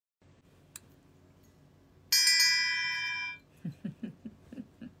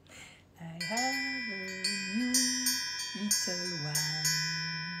I have a new little one.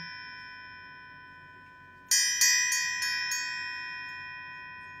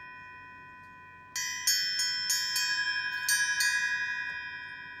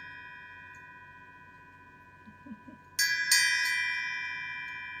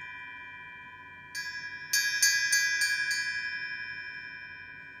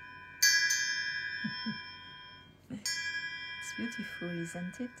 It's beautiful,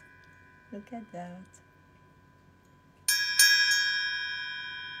 isn't it? Look at that.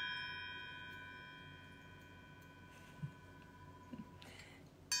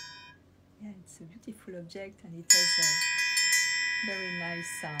 Yeah, it's a beautiful object and it has a very nice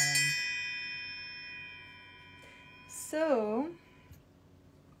sound. So,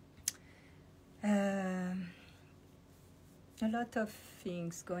 a lot of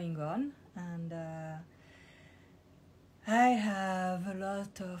things going on, and I have a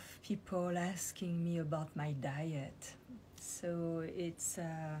lot of people asking me about my diet. So it's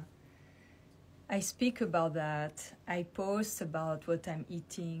I speak about that. I post about what I'm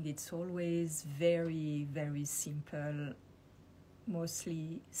eating. It's always very, very simple,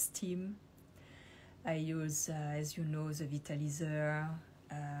 mostly steam. I use, as you know, the Vitalizer.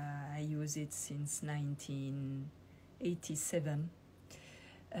 I use it since 1987.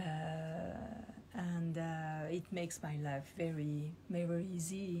 And it makes my life very, very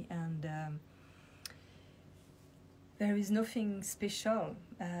easy, and there is nothing special.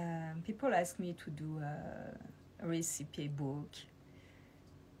 People ask me to do a recipe book,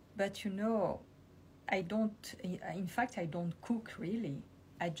 but you know, I don't, in fact, I don't cook really.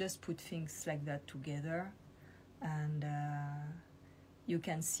 I just put things like that together, and you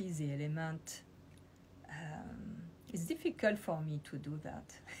can see the element. It's difficult for me to do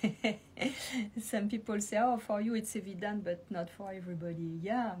that. Some people say, oh, for you it's evident, but not for everybody.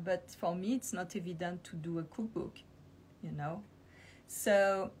 Yeah, but for me it's not evident to do a cookbook, you know.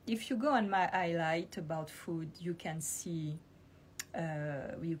 So if you go on my highlight about food, you can see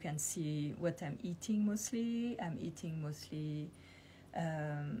what I'm eating mostly. I'm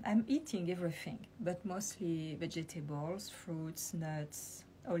eating everything, but mostly vegetables, fruits, nuts,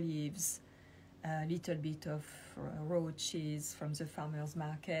 olives, a little bit of raw cheese from the farmer's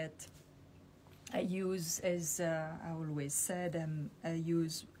market. I use, as I always said, I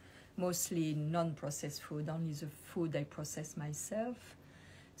use mostly non-processed food, only the food I process myself.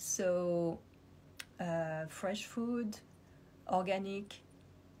 So fresh food, organic,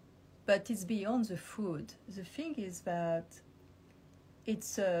 but it's beyond the food. The thing is that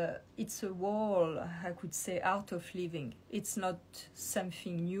it's a whole, I could say, art of living. It's not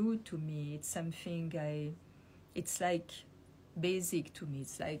something new to me. It's something it's like basic to me.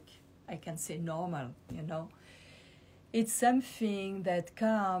 It's like, I can say, normal, you know. It's something that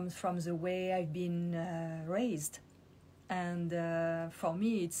comes from the way I've been raised. And for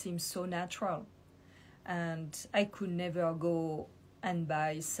me, it seems so natural. And I could never go and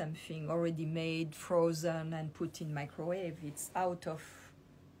buy something already made, frozen, and put in microwave. It's out of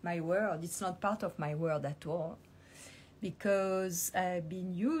my world. It's not part of my world at all, because I've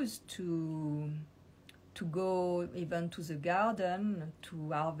been used to go even to the garden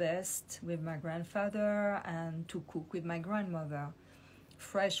to harvest with my grandfather and to cook with my grandmother,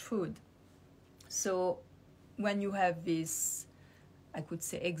 fresh food. So when you have this, I could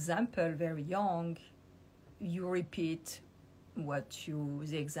say, example very young, you repeat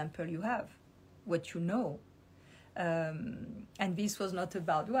the example you have, what you know. And this was not a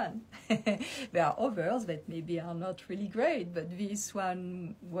bad one. There are others that maybe are not really great, but this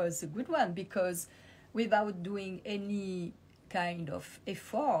one was a good one, because without doing any kind of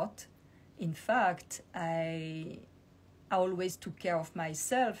effort, in fact, I always took care of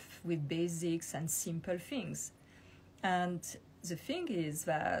myself with basics and simple things. And the thing is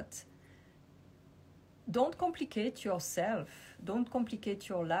that don't complicate yourself. Don't complicate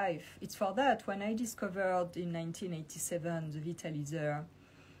your life. It's for that when I discovered in 1987 the Vitalizer,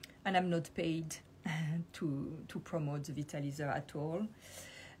 and I'm not paid to promote the Vitalizer at all.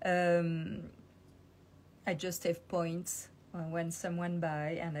 I just have points when someone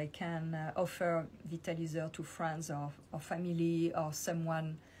buy, and I can offer Vitalizer to friends or family, or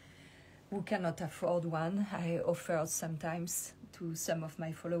someone who cannot afford one. I offer sometimes to some of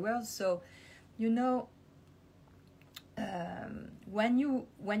my followers. So, you know, when you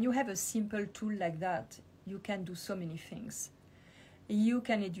have a simple tool like that, you can do so many things. You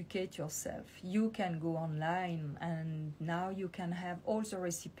can educate yourself. You can go online, and now you can have all the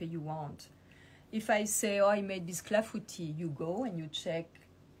recipe you want. If I say, oh, I made this clafoutis, you go and you check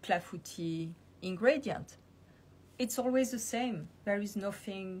clafoutis ingredient. It's always the same. There is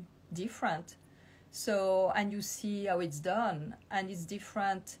nothing different. So, and you see how it's done, and it's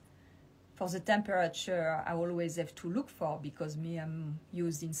different. For the temperature, I always have to look for, because I'm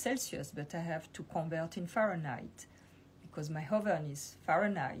used in Celsius, but I have to convert in Fahrenheit because my oven is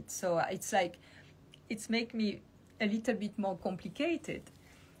Fahrenheit. So it's like, it's make me a little bit more complicated.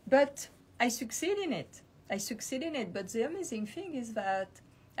 But I succeed in it. But the amazing thing is that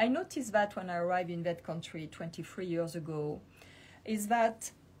I noticed that when I arrived in that country 23 years ago, is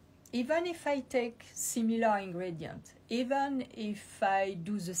that even if I take similar ingredients, even if I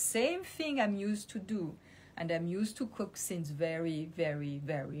do the same thing I'm used to do, and I'm used to cook since very, very,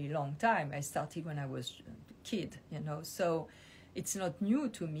 very long time. I started when I was a kid, so it's not new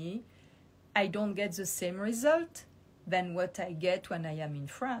to me. I don't get the same result than what I get when I am in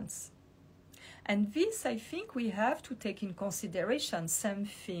France. And this, I think we have to take in consideration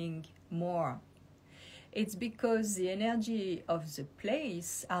something more. It's because the energy of the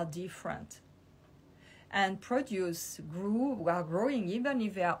place are different. And produce are growing, even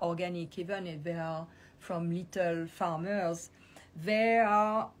if they are organic, even if they are from little farmers, they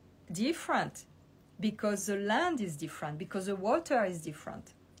are different because the land is different, because the water is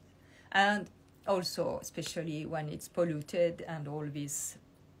different. And also, especially when it's polluted and all these,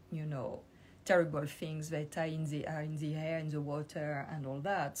 terrible things that are in the air, in the water, and all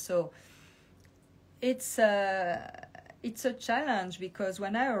that. So it's a challenge, because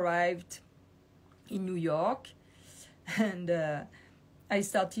when I arrived in New York and I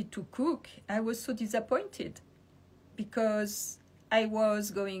started to cook, I was so disappointed, because I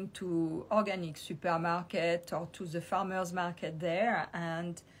was going to organic supermarket or to the farmer's market there,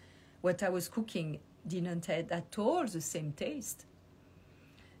 and what I was cooking didn't have at all the same taste.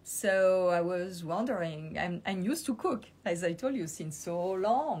 So I was wondering, I'm used to cook, as I told you, since so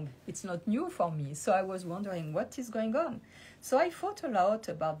long. It's not new for me. So I was wondering what is going on. So I thought a lot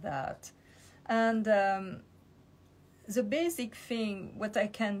about that. And the basic thing, what I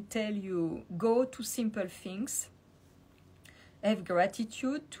can tell you, go to simple things. Have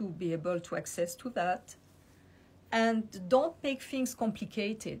gratitude to be able to access to that. And don't make things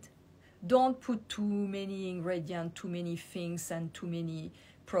complicated. Don't put too many ingredients, too many things, and too many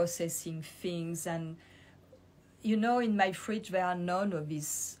processing things. And in my fridge there are none of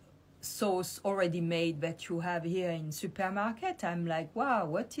this sauce already made that you have here in supermarket. I'm like, wow,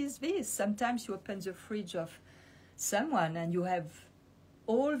 what is this? Sometimes you open the fridge of someone and you have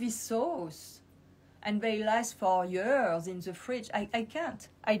all this sauce and they last for years in the fridge. I can't.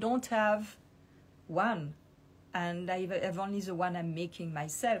 I don't have one, and I have only the one I'm making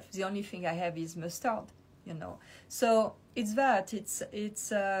myself. The only thing I have is mustard, So it's that. It's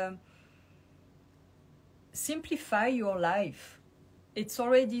simplify your life. It's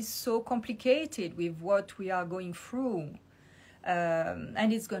already so complicated with what we are going through.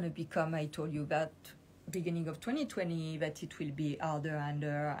 And it's going to become, I told you that beginning of 2020, that it will be harder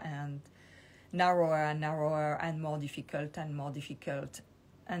and narrower and more difficult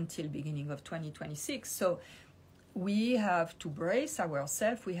until beginning of 2026. So we have to brace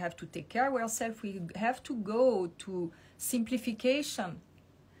ourselves, we have to take care of ourselves, we have to go to simplification.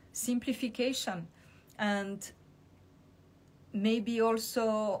 And maybe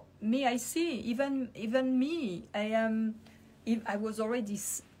also me, I see, even me, I was already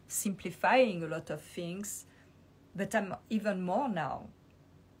simplifying a lot of things, but I'm even more now.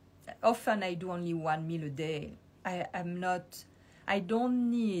 Often I do only one meal a day. I don't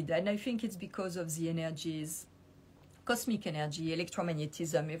need, and I think it's because of the energies, cosmic energy,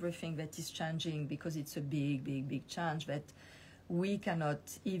 electromagnetism, everything that is changing, because it's a big change that we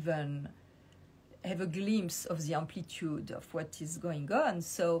cannot even have a glimpse of the amplitude of what is going on.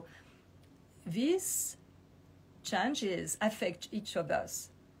 So these changes affect each of us.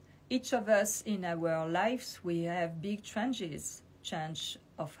 Each of us in our lives, we have big changes. Change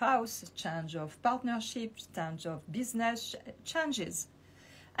of house, change of partnership, change of business, changes.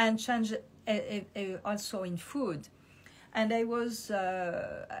 And change also in food. And I was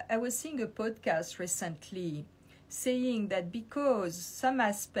seeing a podcast recently saying that because some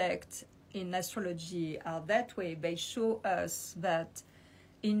aspects in astrology are that way, they show us that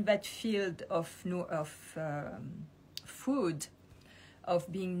in that field of food,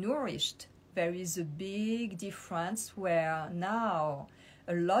 of being nourished, there is a big difference where now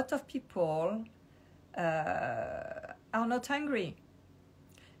a lot of people are not hungry.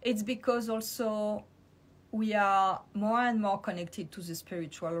 It's because also we are more and more connected to the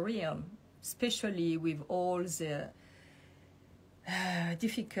spiritual realm, especially with all the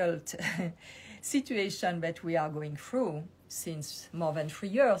difficult situation that we are going through since more than 3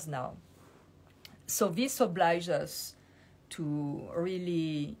 years now. So this obliges us to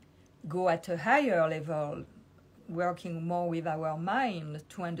really go at a higher level, working more with our mind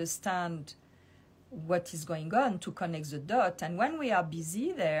to understand what is going on, to connect the dot. And when we are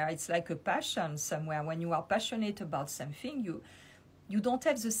busy there, it's like a passion somewhere. When you are passionate about something, you don't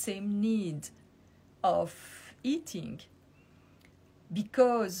have the same need of eating,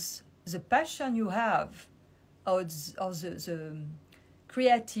 because the passion you have, or the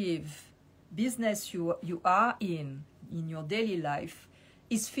creative business you are in your daily life,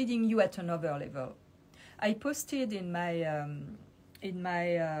 is feeding you at another level. I posted in my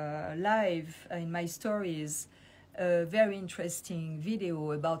live, in my stories, a very interesting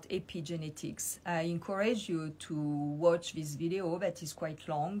video about epigenetics. I encourage you to watch this video that is quite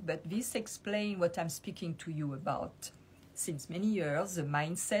long, but this explains what I'm speaking to you about since many years, the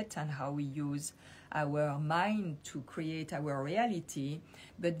mindset and how we use our mind to create our reality.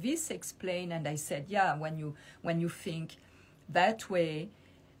 But this explains, and I said, yeah, when you think that way,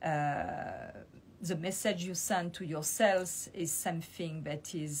 the message you send to your cells is something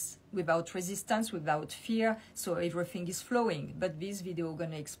that is without resistance, without fear, so everything is flowing. But this video is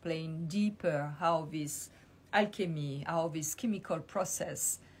going to explain deeper how this alchemy, how this chemical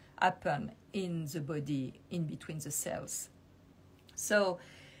process happen in the body, in between the cells. So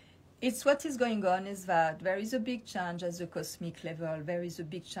it's what is going on is that there is a big change at the cosmic level. There is a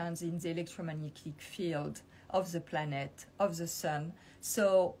big change in the electromagnetic field of the planet, of the sun.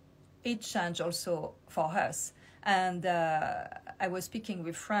 So it changed also for us. And I was speaking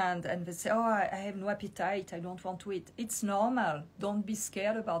with friends, and they say, oh, I have no appetite, I don't want to eat. It's normal. Don't be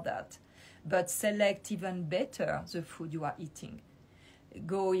scared about that. But select even better the food you are eating.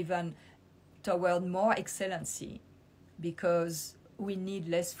 Go even toward more excellency, because we need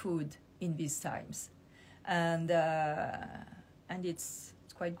less food in these times. And it's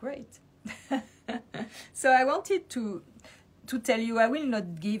quite great. So I wanted to tell you, I will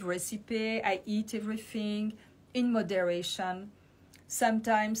not give recipe. I eat everything in moderation.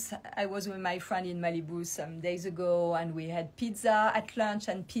 Sometimes I was with my friend in Malibu some days ago, and we had pizza at lunch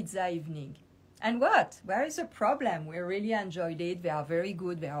and pizza evening. And what? Where is the problem? We really enjoyed it. They are very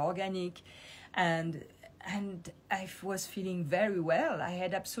good. They are organic. And I was feeling very well. I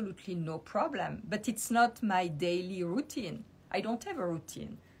had absolutely no problem. But it's not my daily routine. I don't have a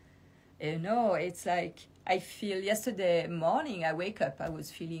routine. You know, it's like, I feel yesterday morning, I wake up, I was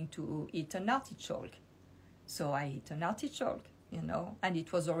feeling to eat an artichoke. So I ate an artichoke, you know, and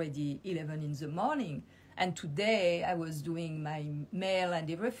it was already 11 in the morning. And today I was doing my meal and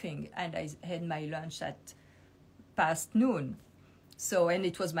everything, and I had my lunch at past noon. So, and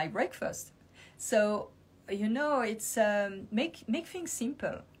it was my breakfast. So, you know, it's make things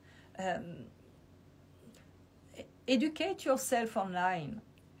simple. Educate yourself online.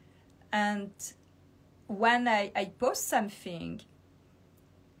 And when I post something,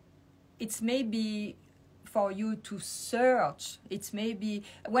 it's maybe for you to search. It's maybe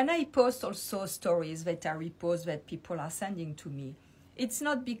when I post also stories that I repost that people are sending to me, it's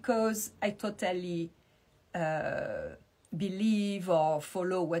not because I totally believe or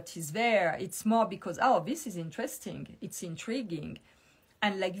follow what is there. It's more because, oh, this is interesting, it's intriguing.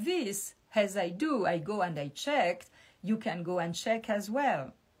 And like this, as I do, I go and I check, you can go and check as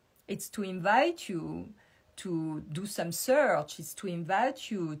well. It's to invite you to do some search. It's to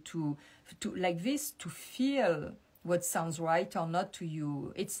invite you to like this, to feel what sounds right or not to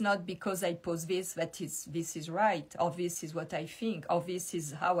you. It's not because I post this that this is right, or this is what I think, or this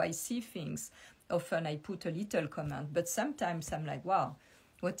is how I see things. Often I put a little comment, but sometimes I'm like, wow,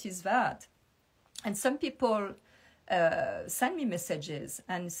 what is that? And some people send me messages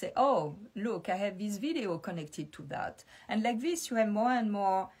and say, oh, look, I have this video connected to that. And like this, you have more and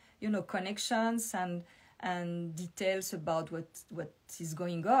more, you know, connections and details about what is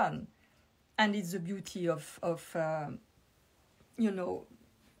going on. And it's the beauty of you know,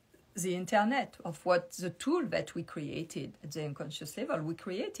 the internet, of what the tool that we created at the unconscious level. We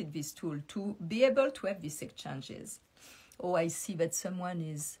created this tool to be able to have these exchanges. Oh, I see that someone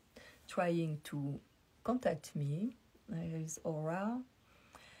is trying to contact me. There is Aura.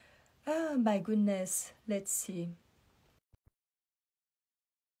 Ah, my goodness. Let's see.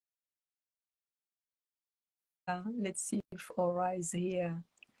 Let's see if Aura is here.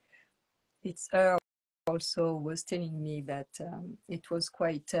 It's her also was telling me that it was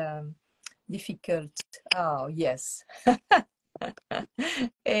quite difficult. Oh, yes.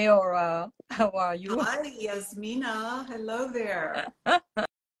 Hey, Aura, how are you? Hi, Yasmina. Hello there.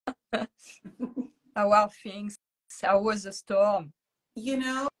 How are things? How was the storm? You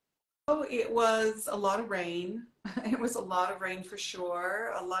know, it was a lot of rain. It was a lot of rain for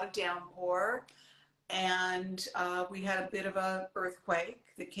sure, a lot of downpour. and we had a bit of a earthquake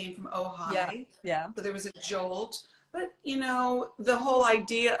that came from Yeah, Ojai. yeah. So there was a jolt. But, you know, the whole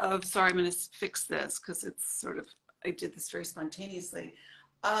idea of, sorry, I'm going to fix this because it's sort of, I did this very spontaneously.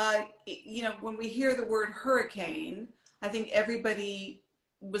 You know, when we hear the word hurricane, I think everybody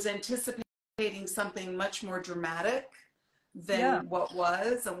was anticipating something much more dramatic Yeah. than what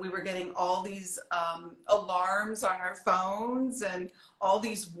was. And we were getting all these alarms on our phones and all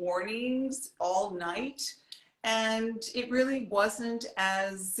these warnings all night. And it really wasn't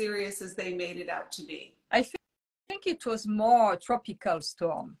as serious as they made it out to be. I think it was more tropical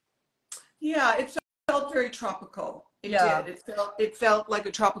storm. Yeah, it felt very tropical. It Yeah. did. It felt like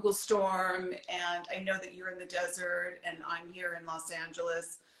a tropical storm. And I know that you're in the desert and I'm here in Los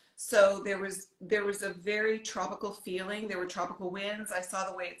Angeles. So there was a very tropical feeling. There were tropical winds. I saw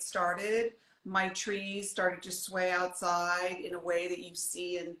the way it started. My trees started to sway outside in a way that you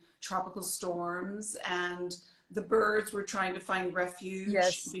see in tropical storms. And the birds were trying to find refuge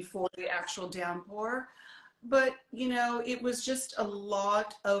Yes. before the actual downpour. But, you know, it was just a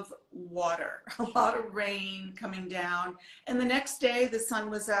lot of water, a lot of rain coming down. And the next day the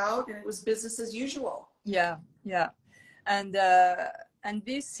sun was out and it was business as usual. Yeah. Yeah. And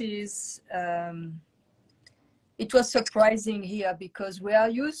this is it was surprising here because we are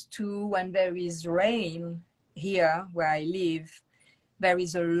used to when there is rain here where I live, there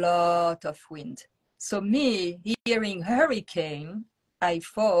is a lot of wind. So me hearing hurricane, I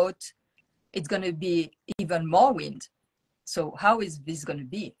thought it's going to be even more wind. So how is this going to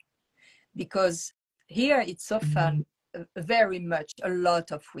be? Because here it's often very much a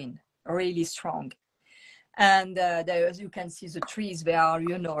lot of wind, really strong. And there, as you can see, the trees, they are,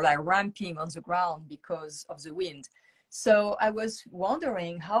 you know, like ramping on the ground because of the wind. So I was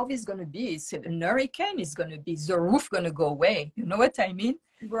wondering how this is going to be. Is it an hurricane? Is going to be the roof going to go away? You know what I mean?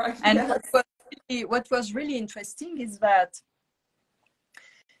 Right. And Yes. what was really interesting is that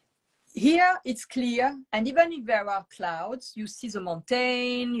here it's clear, and even if there are clouds, you see the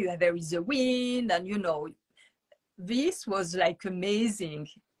mountain, there is a wind, and you know, this was like amazing.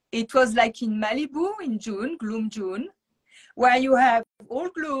 It was like in Malibu in June, gloom June, where you have all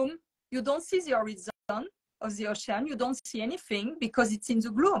gloom, you don't see the horizon of the ocean, you don't see anything because it's in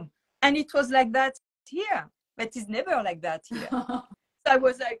the gloom. And it was like that here, but it's never like that here. So I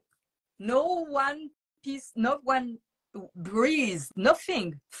was like, no one piece, not one breeze,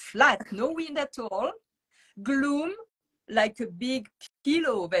 nothing, flat, no wind at all, gloom, like a big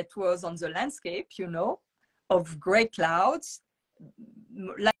pillow that was on the landscape, you know, of gray clouds,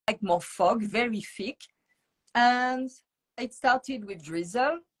 like more fog, very thick. And it started with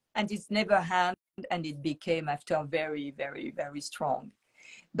drizzle and it's never had, and it became after very, very, very strong.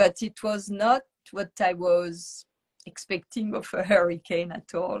 But it was not what I was expecting of a hurricane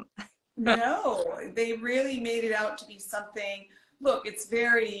at all. No, they really made it out to be something. Look, it's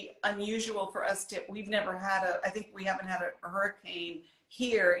very unusual for us to, we've never had I think we haven't had a hurricane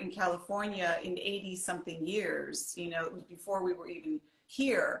here in California in 80 something years. You know, it was before we were even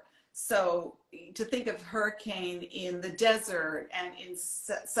here. So to think of hurricane in the desert and in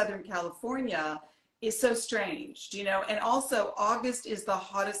Southern California is so strange, you know, and also August is the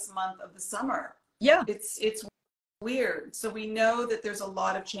hottest month of the summer. Yeah. It's weird. So we know that there's a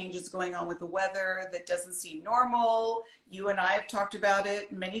lot of changes going on with the weather that doesn't seem normal. You and I have talked about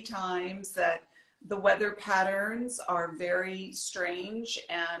it many times that the weather patterns are very strange,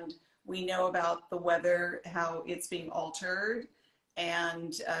 and we know about the weather, how it's being altered,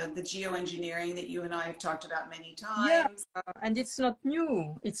 and the geoengineering that you and I have talked about many Yeah, times. and it's not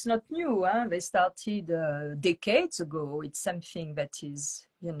new. It's not new. Huh? They started decades ago. It's something that is,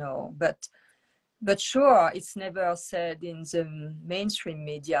 you know, but sure, it's never said in the mainstream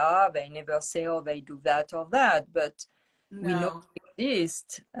media. They never say, oh, they do that or that, but we know No. it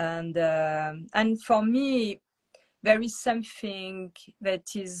exists. And for me, there is something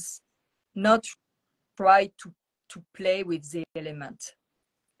that is not right to play with the element.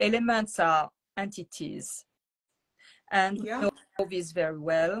 Elements are entities, and we Yeah. know this very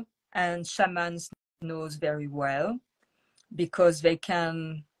well, and shamans knows very well because they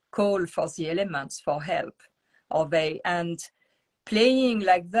can call for the elements for help, or they, and playing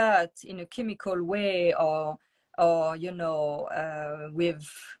like that in a chemical way, or you know, with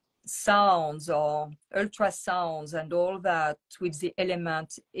sounds or ultrasounds and all that with the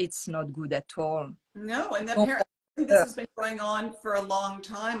element, it's not good at all. No, and No, apparently this has been going on for a long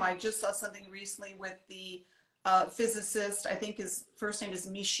time. I just saw something recently with the physicist. I think his first name is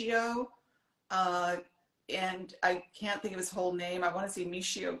Michio, uh, and I can't think of his whole name. I want to say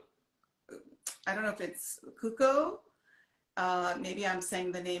Michio. I don't know if it's Kuko. maybe I'm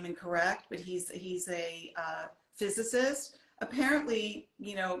saying the name incorrect, but he's a physicist. Apparently,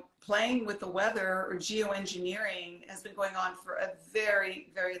 you know, playing with the weather or geoengineering has been going on for a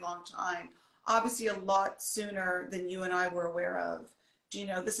very, very long time. Obviously, a lot sooner than you and I were aware of. Do you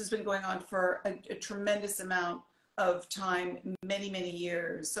know, this has been going on for a tremendous amount of time, many, many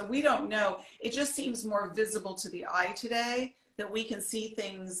years. So we don't know. It just seems more visible to the eye today that we can see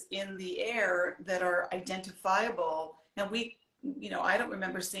things in the air that are identifiable. And we, you know, I don't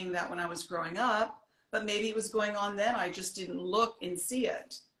remember seeing that when I was growing up, but maybe it was going on then. I just didn't look and see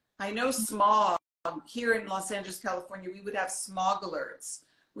it. I know smog here in Los Angeles, California, we would have smog alerts.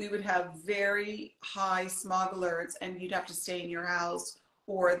 We would have very high smog alerts, and you'd have to stay in your house,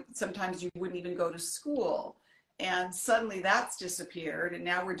 or sometimes you wouldn't even go to school. And suddenly that's disappeared, and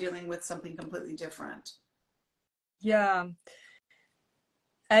now we're dealing with something completely different. Yeah,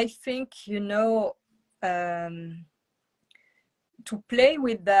 I think, you know, to play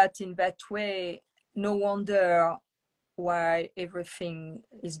with that in that way, no wonder why everything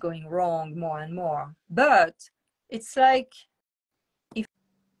is going wrong more and more. But it's like, if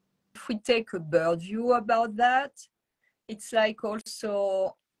we take a bird view about that, it's like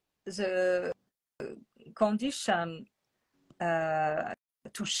also the condition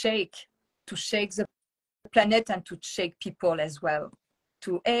to shake the planet and to shake people as well.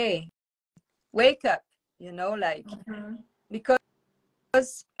 To, hey, wake up, you know, like, because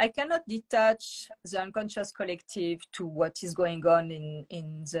I cannot detach the unconscious collective to what is going on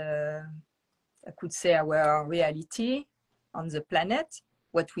in the, I could say, our reality on the planet,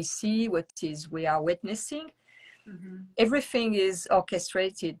 what we see, we are witnessing. Everything is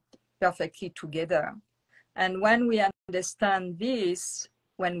orchestrated perfectly together. And when we understand this,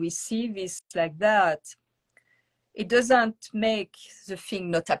 when we see this like that, it doesn't make the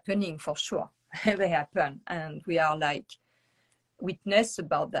thing not happening, for sure. They happen, and we are like witness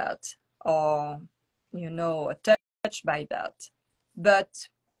about that, or, you know, touched by that. But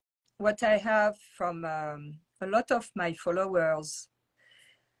what I have from a lot of my followers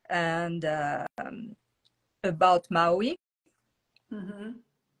and about Maui,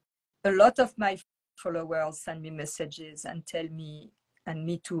 a lot of my followers send me messages and tell me, and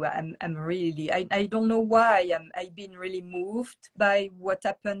me too, I'm really, I don't know why, I've been really moved by what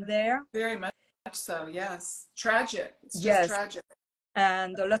happened there. Very much so, yes. Tragic. It's just Yes. tragic.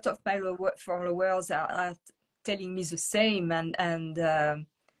 And a lot of my followers are telling me the same. And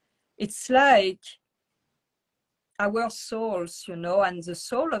it's like our souls, you know, and the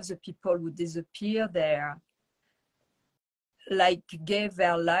soul of the people who disappear there, like, gave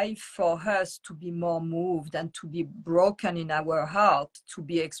their life for us to be more moved and to be broken in our heart, to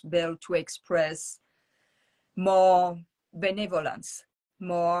be able to express more benevolence,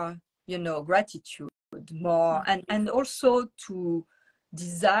 more, you know, gratitude, more, and also to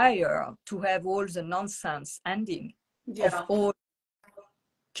desire to have all the nonsense ending of all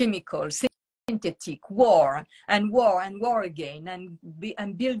chemicals, synthetic war and war again,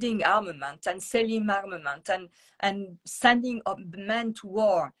 and building armament and selling armament and sending up men to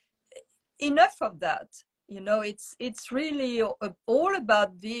war. Enough of that, you know. It's really all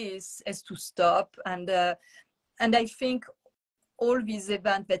about this has to stop. And I think all these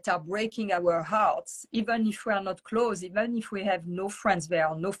events that are breaking our hearts, even if we are not close, even if we have no friends there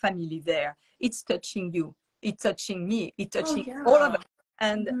or no family there, it's touching you, it's touching me, it's touching all of us.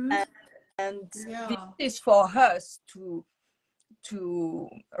 And this is for us to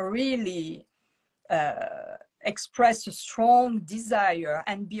really express a strong desire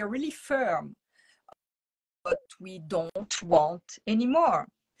and be really firm what we don't want anymore.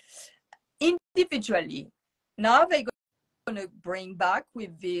 Individually, now they're going to bring back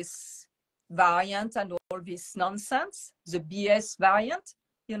with this variant and all this nonsense, the BS variant,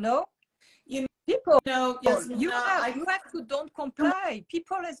 you know. People, Yasmina, you have to don't comply.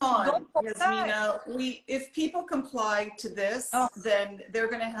 People don't comply. Yasmina, if people comply to this, then they're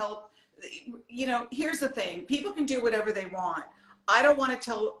going to help. You know, here's the thing: people can do whatever they want. I don't want to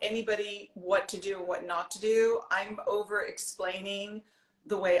tell anybody what to do or what not to do. I'm over explaining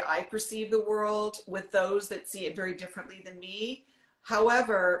the way I perceive the world with those that see it very differently than me.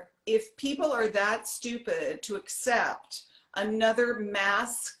 However, if people are that stupid to accept another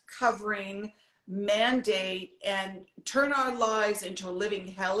mass covering mandate and turn our lives into a living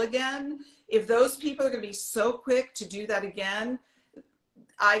hell again, if those people are going to be so quick to do that again,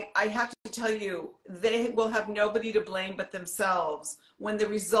 I have to tell you, they will have nobody to blame but themselves when the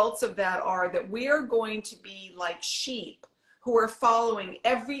results of that are that we are going to be like sheep who are following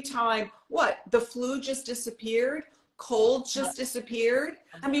every time. What? The flu just disappeared? colds just disappeared.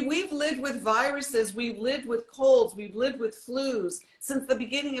 I mean, we've lived with viruses, we've lived with colds, we've lived with flus since the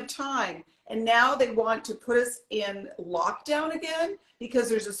beginning of time. And now they want to put us in lockdown again because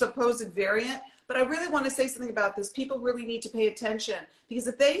there's a supposed variant. But I really want to say something about this. People really need to pay attention, because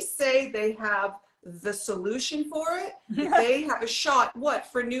if they say they have the solution for it, if they have a shot,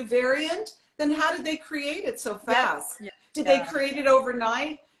 what, for a new variant, then how did they create it so fast? Did they create it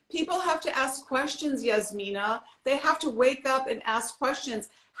overnight? People have to ask questions, Yasmina. They have to wake up and ask questions.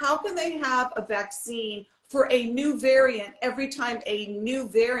 How can they have a vaccine for a new variant every time a new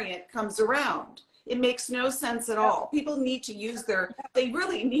variant comes around? It makes no sense at all. People need to use they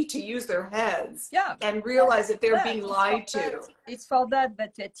really need to use their heads and realize that they're being lied to. It's for that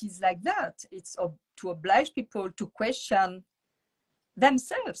it is like that. It's to oblige people to question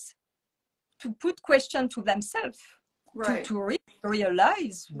themselves, to put question to themselves, to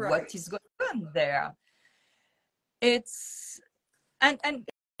realize what is going on there. It's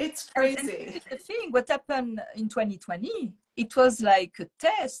it's crazy. The thing, what happened in 2020, it was like a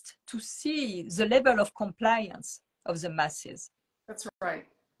test to see the level of compliance of the masses. That's right.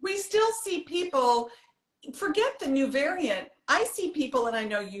 We still see people, forget the new variant. I see people, and I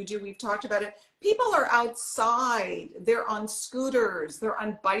know you do, we've talked about it. People are outside, they're on scooters, they're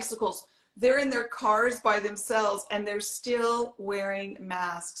on bicycles, they're in their cars by themselves, and they're still wearing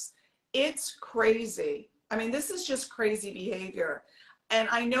masks. It's crazy. I mean, this is just crazy behavior. And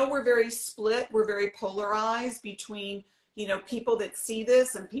I know we're very split, we're very polarized between, you know, people that see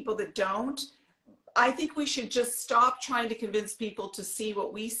this and people that don't. I think we should just stop trying to convince people to see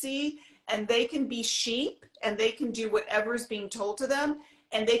what we see, and they can be sheep and they can do whatever's being told to them,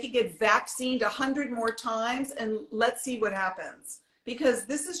 and they can get vaccinated 100 more times, and let's see what happens. Because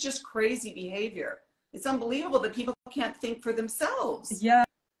this is just crazy behavior. It's unbelievable that people can't think for themselves. Yeah.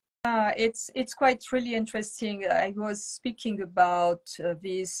 It's quite really interesting. I was speaking about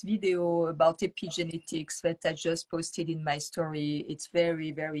this video about epigenetics that I just posted in my story. It's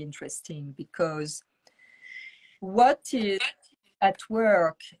very, very interesting, because what is at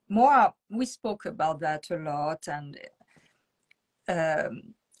work, we spoke about that a lot, and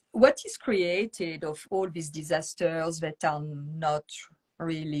what is created of all these disasters that are not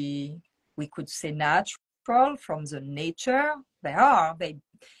really, we could say, natural from the nature.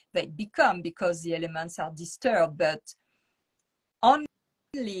 They become because the elements are disturbed, but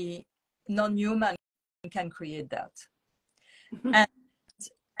only non-human can create that.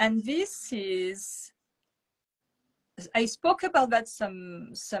 And this is, I spoke about that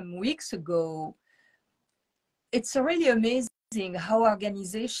some weeks ago. It's really amazing how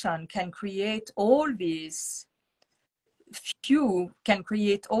organization can create all this, few can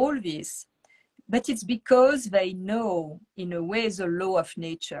create all this. But it's because they know, in a way, the law of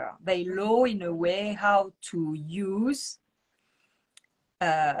nature. They know, in a way, how to use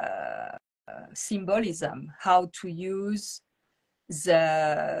symbolism, how to use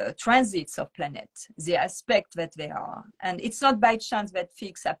the transits of planets, the aspect that they are. And it's not by chance that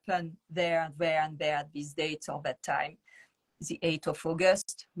things happen there, and there at this date or that time. The 8th of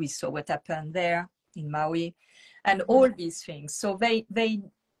August, we saw what happened there in Maui, and all these things. So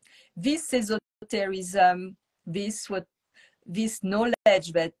this esotericism, this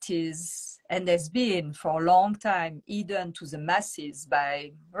knowledge that is and has been for a long time hidden to the masses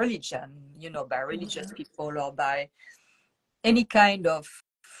by religion, you know, by religious people or by any kind of,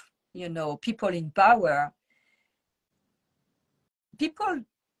 you know, people in power. People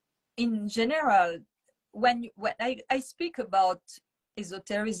in general, when I speak about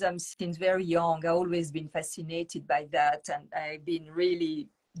esotericism since very young, I've always been fascinated by that, and I've been really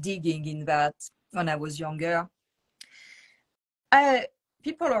digging in that when I was younger.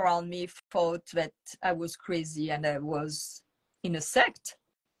 People around me thought that I was crazy and I was in a sect.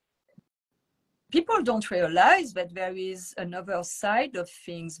 People don't realize that there is another side of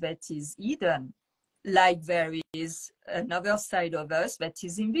things that is hidden, like there is another side of us that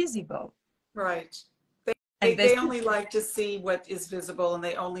is invisible. Right. They only like to see what is visible, and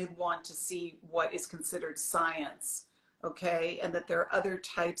they only want to see what is considered science. Okay, and that there are other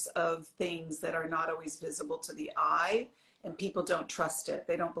types of things that are not always visible to the eye, and people don't trust it.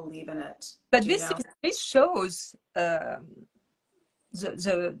 They don't believe in it. But this shows the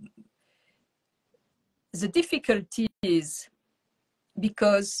difficulties,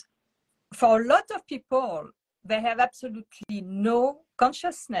 because for a lot of people, they have absolutely no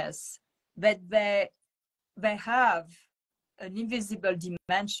consciousness that they have an invisible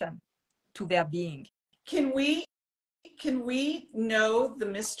dimension to their being. Can we know the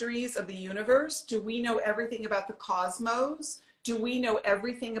mysteries of the universe? Do we know everything about the cosmos? Do we know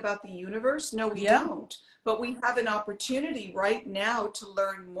everything about the universe? No, we Yeah. don't. But we have an opportunity right now to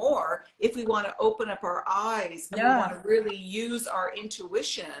learn more if we want to open up our eyes and we Yeah. want to really use our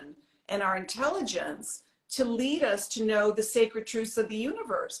intuition and our intelligence to lead us to know the sacred truths of the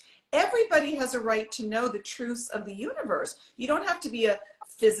universe. Everybody has a right to know the truths of the universe. You don't have to be a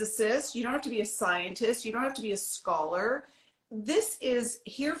physicist, you don't have to be a scientist, you don't have to be a scholar. This is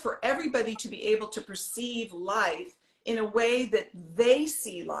here for everybody to be able to perceive life in a way that they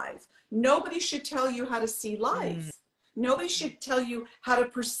see life. Nobody should tell you how to see life. Nobody should tell you how to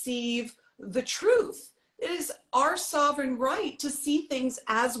perceive the truth. It is our sovereign right to see things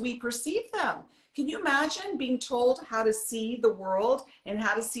as we perceive them. Can you imagine being told how to see the world and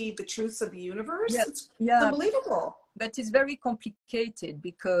how to see the truths of the universe? Yeah. It's Yeah. unbelievable. But it's very complicated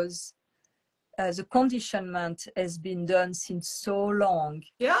because the conditionment has been done since so long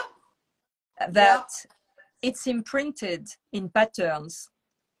Yeah. that it's imprinted in patterns,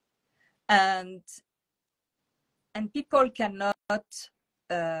 and people cannot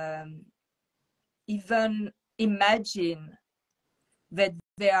even imagine that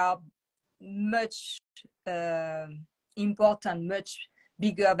they are much important, much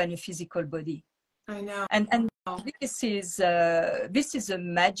bigger than a physical body. I know. And this is a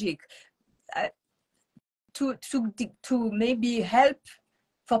magic to maybe help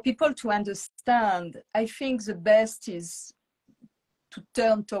for people to understand. I think the best is to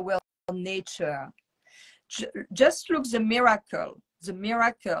turn toward nature. Just look the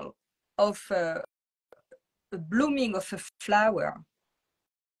miracle of the blooming of a flower.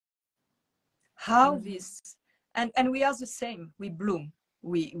 How this, and we are the same. We bloom,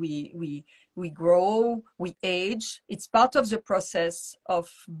 we grow, we age. It's part of the process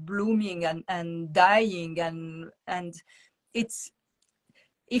of blooming and dying, and it's,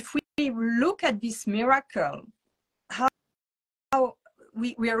 if we look at this miracle, how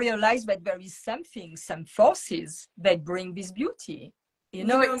we realize that there is something, some forces that bring this beauty. You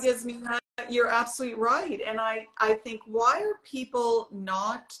know, Yasmina, you're absolutely right. And I think, why are people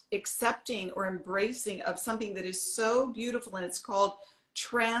not accepting or embracing of something that is so beautiful, and it's called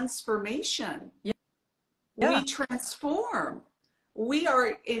transformation? Yeah. We transform. We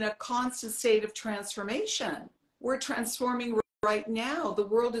are in a constant state of transformation. We're transforming right now. The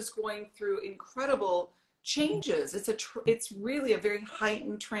world is going through incredible changes. It's really a very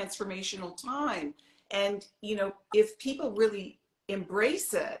heightened transformational time. And, you know, if people really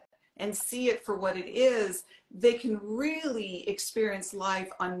embrace it and see it for what it is, they can really experience life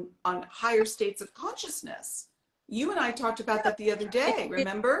on higher states of consciousness. You and I talked about that the other day,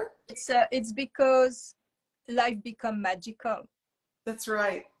 remember? It's because life become magical. That's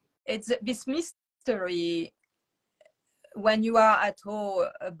right. It's this mystery when you are at all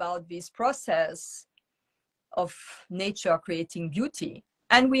about this process of nature creating beauty.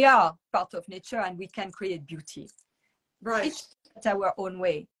 And we are part of nature, and we can create beauty. Right. Each at our own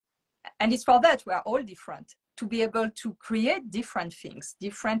way. And it's for that we are all different, to be able to create different things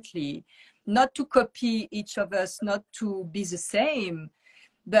differently, not to copy each of us, not to be the same,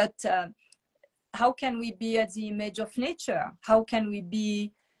 but how can we be at the image of nature? How can we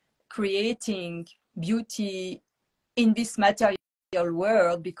be creating beauty in this material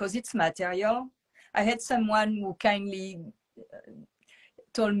world, because it's material? I had someone who kindly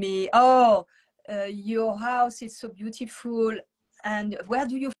told me, oh, your house is so beautiful, and where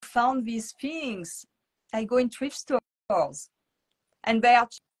do you find these things? I go in thrift stores and they are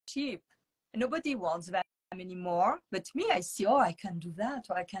cheap. Nobody wants them anymore, but me, I see, oh, I can do that,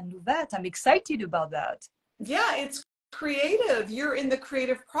 or I can do that. I'm excited about that. Yeah, it's creative. You're in the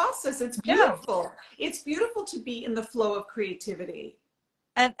creative process. It's beautiful. Yeah. It's beautiful to be in the flow of creativity.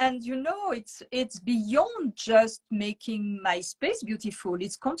 And you know, it's beyond just making my space beautiful.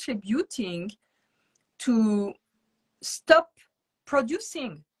 It's contributing to stop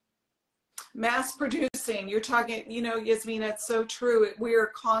producing. Mass producing. You're talking, you know, Yasmina, it's so true. We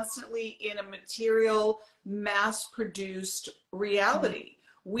are constantly in a material, mass produced reality.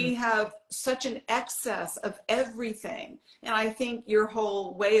 We have such an excess of everything. And I think your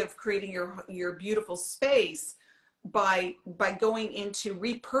whole way of creating your beautiful space by going into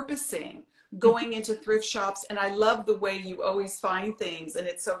repurposing, going into thrift shops. And I love the way you always find things. And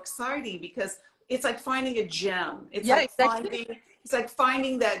it's so exciting because it's like finding a gem. It's like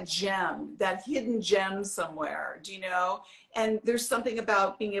finding that gem, that hidden gem somewhere, do you know? And there's something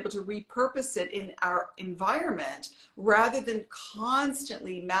about being able to repurpose it in our environment rather than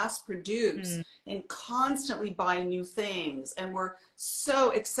constantly mass produce and constantly buy new things. And we're so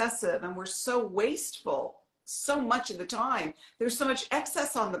excessive and we're so wasteful so much of the time. There's so much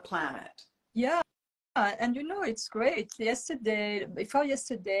excess on the planet. Yeah. and you know, it's great. Before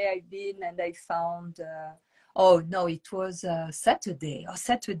yesterday, I've been and I found, oh no, it was Saturday. Or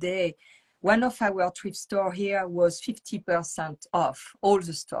Saturday, one of our thrift store here was 50% off, all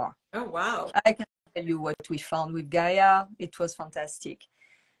the store. Oh, wow. I can tell you what we found with Gaia. It was fantastic.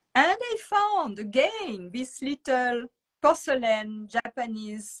 And I found again this little porcelain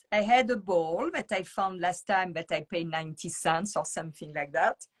Japanese. I had a bowl that I found last time that I paid 90 cents or something like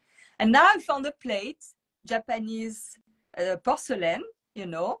that. And now I found a plate, Japanese porcelain, you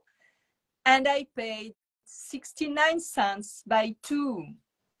know, and I paid 69 cents by two.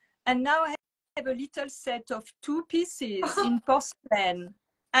 And now I have a little set of two pieces in porcelain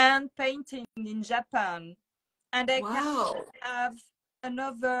and painting in Japan. And I Wow. can have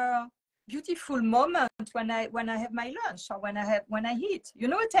another beautiful moment when I have my lunch or when I eat. You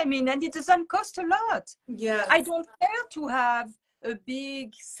know what I mean? And it doesn't cost a lot. Yes. I don't care to have a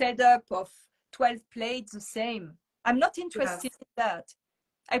big setup of 12 plates the same. I'm not interested in that.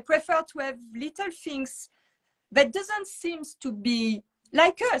 I prefer to have little things that doesn't seem to be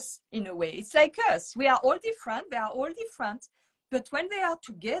like us in a way. It's like us. We are all different. They are all different. But when they are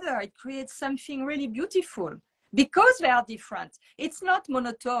together, it creates something really beautiful because they are different. It's not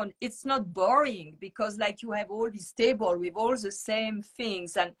monotone. It's not boring because like you have all this table with all the same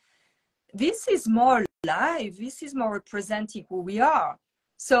things. And this is more live. This is more representing who we are.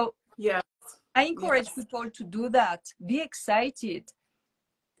 So yeah, I encourage people to do that. Be excited.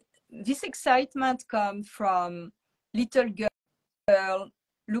 This excitement comes from little girl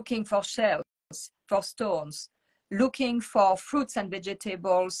looking for shells, for stones, looking for fruits and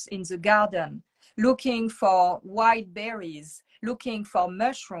vegetables in the garden, looking for white berries, looking for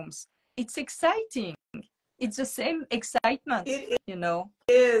mushrooms. It's exciting. It's the same excitement, you know.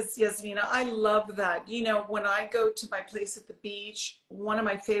 It is, Yasmina. I love that. You know, when I go to my place at the beach, one of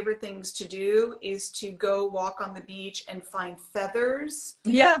my favorite things to do is to go walk on the beach and find feathers.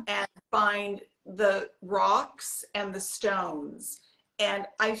 Yeah. And find the rocks and the stones. And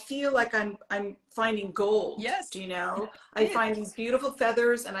I feel like I'm finding gold. Yes. Do you know? I find these beautiful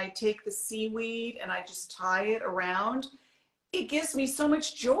feathers and I take the seaweed and I just tie it around. It gives me so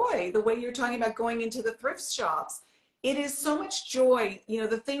much joy, the way you're talking about going into the thrift shops. It is so much joy, you know,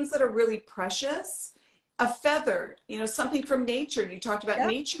 the things that are really precious. A feather, you know, something from nature. You talked about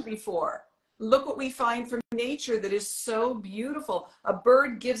nature before. Look what we find from nature that is so beautiful. A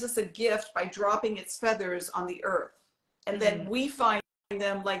bird gives us a gift by dropping its feathers on the earth. And then we find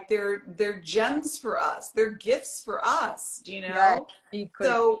them like they're gems for us. They're gifts for us, do you know? Yeah,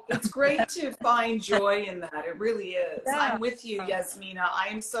 so it's great to find joy in that. It really is. Yeah. I'm with you, Yasmina. I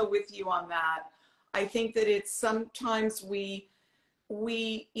am so with you on that. I think that it's sometimes we,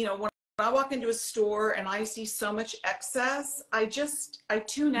 you know, when I walk into a store and I see so much excess, I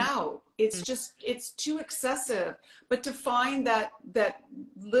tune out. It's too excessive. But to find that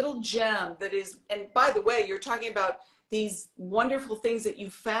little gem that is, and by the way, you're talking about these wonderful things that you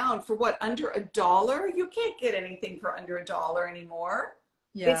found for what, under $1? You can't get anything for under $1 anymore.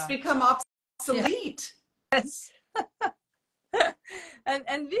 Yeah. It's become obsolete. Yes.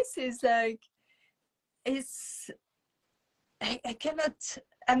 and this is like, I cannot,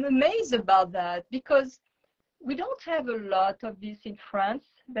 I'm amazed about that because we don't have a lot of this in France,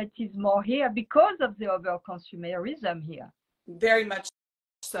 but is more here because of the over-consumerism here. Very much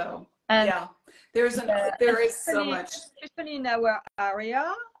so. And yeah, there is so much. Especially in our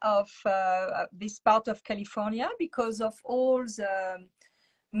area of this part of California, because of all the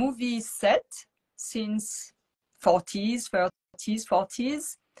movies set since 40s, 30s,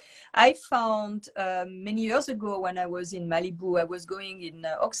 40s. I found many years ago when I was in Malibu, I was going in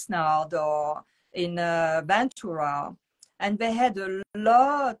Oxnard or in Ventura, and they had a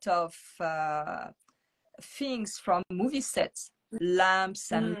lot of things from movie sets,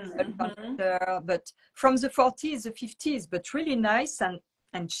 lamps and but from the 40s, the 50s, but really nice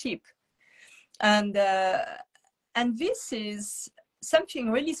and cheap. And this is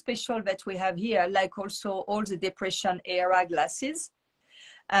something really special that we have here, like also all the Depression era glasses.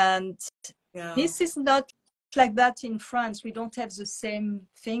 And this is not like that in France. We don't have the same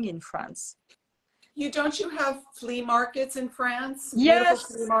thing in France. Don't you have flea markets in France? Yes,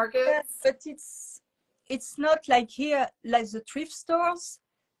 beautiful flea markets? Yes, but it's not like here, like the thrift stores.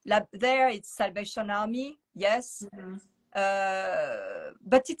 There it's Salvation Army, yes.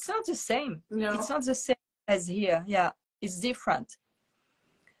 But it's not the same. No. It's not the same as here. Yeah, it's different.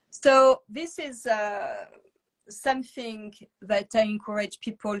 So this is something that I encourage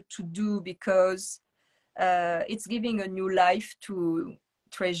people to do because it's giving a new life to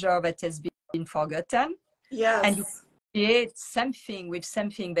treasure that has been forgotten. Yes. And you create something with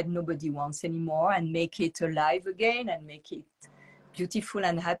something that nobody wants anymore and make it alive again and make it beautiful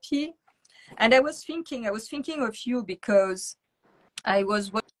and happy. And I was thinking of you because I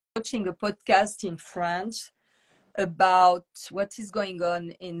was watching a podcast in France about what is going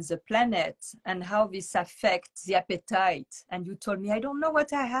on in the planet and how this affects the appetite. And you told me, I don't know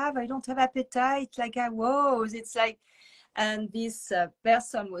what I have. I don't have appetite like I was. It's like, and this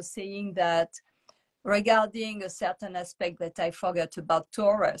person was saying that regarding a certain aspect that I forgot about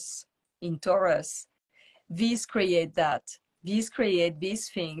Taurus, in Taurus, these create that. These create this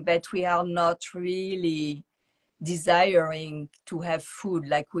thing that we are not really desiring to have food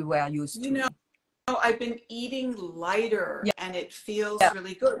like we were used to. You know, I've been eating lighter Yeah. and it feels Yeah.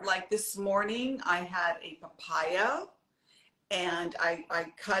 really good. Like this morning, I had a papaya and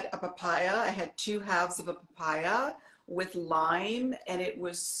I cut a papaya. I had 2 halves of a papaya with lime and it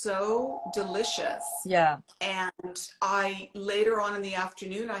was so delicious. Yeah. And later on in the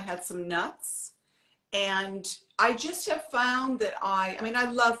afternoon, I had some nuts. And I just have found that I mean, I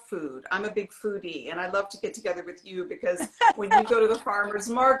love food. I'm a big foodie and I love to get together with you because when you go to the farmer's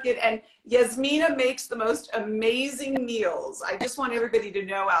market and Yasmina makes the most amazing meals. I just want everybody to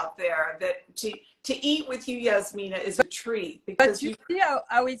know out there that to eat with you, Yasmina, is a treat. Because but you see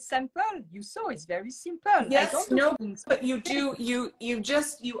how it's simple. You saw it's very simple. Yes, no, but you do,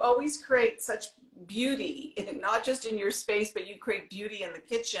 you always create such beauty, not just in your space, but you create beauty in the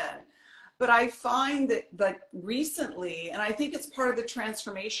kitchen. But I find that recently, and I think it's part of the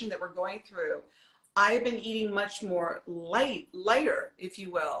transformation that we're going through, I've been eating much more lighter, if you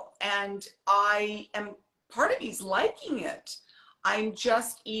will. And I am, part of me's liking it. I'm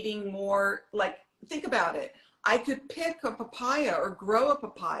just eating more, like, think about it. I could pick a papaya or grow a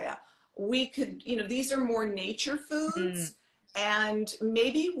papaya. We could, these are more nature foods. And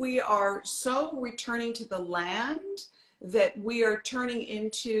maybe we are so returning to the land that we are turning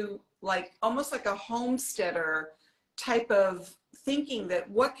into like almost like a homesteader type of thinking that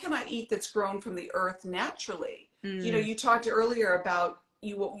what can I eat that's grown from the earth naturally? You talked earlier about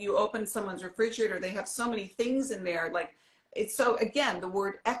you open someone's refrigerator, they have so many things in there, like it's so, again, the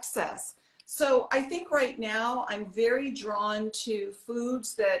word excess. So I think right now I'm very drawn to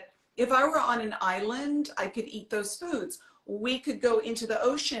foods that if I were on an island, I could eat those foods. We could go into the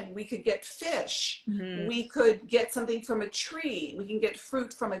ocean, we could get fish, we could get something from a tree, we can get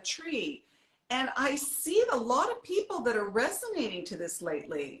fruit from a tree. And I see a lot of people that are resonating to this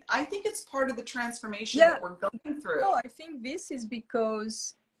lately. I think it's part of the transformation that we're going through. No, I think this is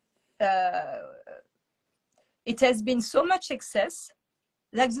because it has been so much excess.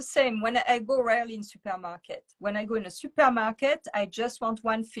 Like the same when I go rarely in supermarket. When I go in a supermarket, I just want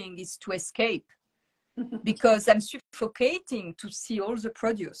one thing, is to escape. Because I'm suffocating to see all the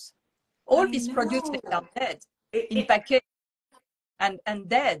produce. All these produce that are dead in package and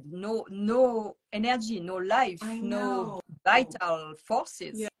dead. No energy, no life, no vital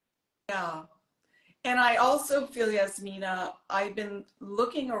forces. Yeah. And I also feel, Yasmina, I've been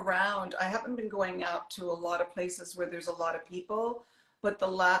looking around. I haven't been going out to a lot of places where there's a lot of people, but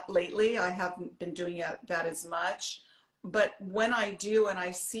lately I haven't been doing that as much. But when I do, and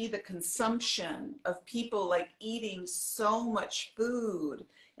I see the consumption of people like eating so much food,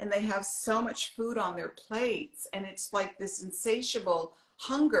 and they have so much food on their plates, and it's like this insatiable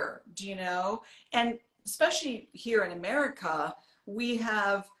hunger, and especially here in America, we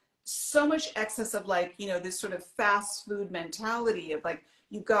have so much excess of this sort of fast food mentality of like,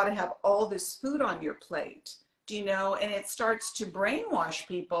 you've got to have all this food on your plate, and it starts to brainwash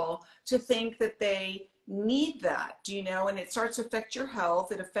people to think that they need that, and it starts to affect your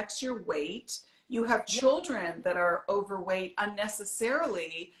health. It affects your weight. You have children that are overweight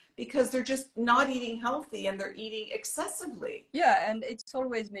unnecessarily because they're just not eating healthy and they're eating excessively. Yeah, and it's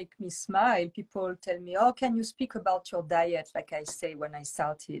always make me smile. People tell me, oh, can you speak about your diet? Like I say when I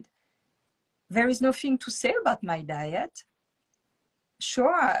started. There is nothing to say about my diet.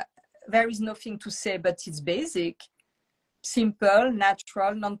 Sure, there is nothing to say, but it's basic. Simple,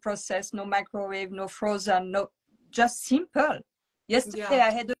 natural, non-processed, no microwave, no frozen, just simple. Yesterday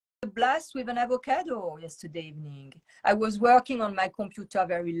I had a blast with an avocado yesterday evening. I was working on my computer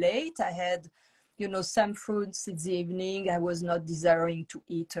very late. I had, some fruits in the evening. I was not desiring to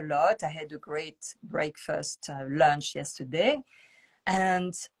eat a lot. I had a great breakfast, lunch yesterday.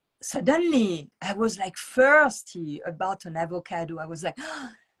 And suddenly I was like thirsty about an avocado. I was like, oh,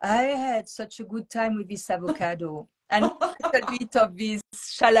 I had such a good time with this avocado. And a little bit of this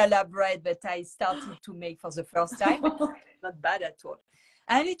shalala bread that I started to make for the first time. Not bad at all.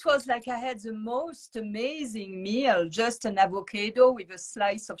 And it was like I had the most amazing meal, just an avocado with a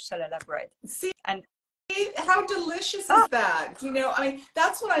slice of shalala bread. See, and How delicious Oh, is that? You know, I mean,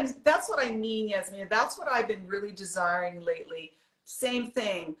 that's what I mean, Yasmin. That's what I've been really desiring lately. Same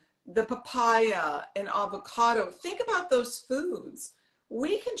thing, the papaya and avocado. Think about those foods.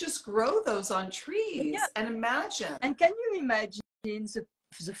 We can just grow those on yeah. trees and imagine. And can you imagine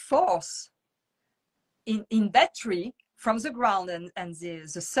the force in that tree from the ground and the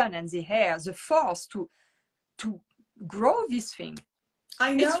sun and the air, the force to grow this thing?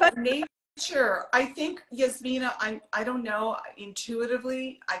 I It's know fun. nature. I think Yasmina, I don't know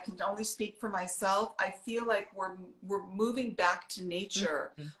intuitively. I can only speak for myself. I feel like we're moving back to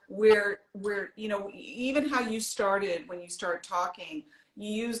nature Mhm. where you know even how you started when you start talking, you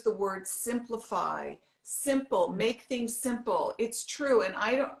use the word simplify, simple, make things simple. It's true, and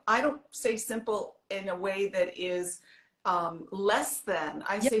I don't say simple in a way that is less than.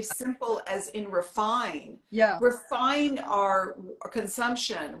 I Yeah, say simple as in refine, yeah, refine our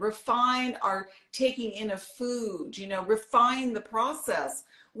consumption, refine our taking in of food, you know, refine the process.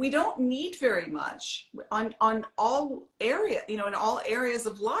 We don't need very much on all area, you know, in all areas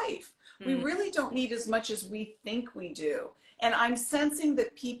of life. We mm, really don't need as much as we think we do. And I'm sensing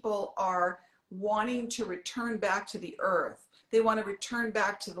that people are wanting to return back to the earth. They want to return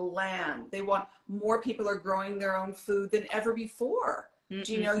back to the land. They want more people are growing their own food than ever before. mm,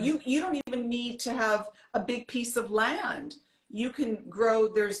 Do you mm, know, mm. you don't even need to have a big piece of land. You can grow,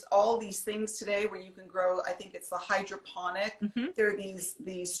 there's all these things today where you can grow, I think it's the hydroponic. Mhm. There are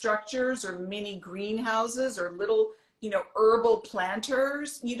these structures or mini greenhouses or little, you know, herbal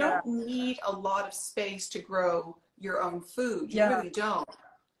planters. You Yeah, don't need a lot of space to grow your own food. You yeah. really don't.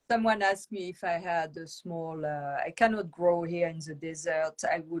 Someone asked me if I had a small, I cannot grow here in the desert.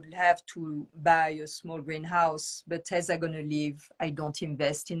 I would have to buy a small greenhouse. But as I'm going to live, I don't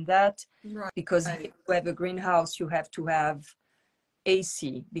invest in that because here Right. to have a greenhouse, you have to have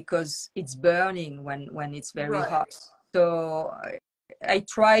AC because it's burning when it's very hot. Right. So I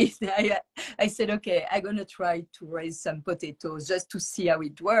tried, I said, okay, I'm going to try to raise some potatoes just to see how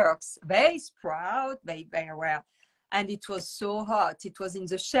it works. They sprout, they were, and it was so hot. It was in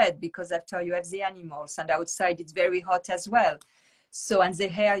the shed because after you have the animals and outside it's very hot as well. So, and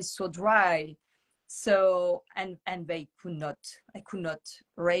the air is so dry. So, and they could not, I could not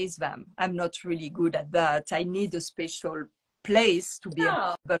raise them. I'm not really good at that. I need a special place to be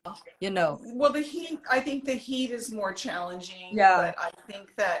Yeah. able, you know, Well, the heat, I think the heat is more challenging, yeah. but I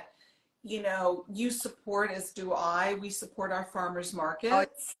think that, you know, you support, as do I, we support our farmers Oh,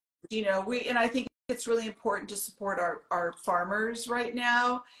 markets. You know, and I think it's really important to support our farmers right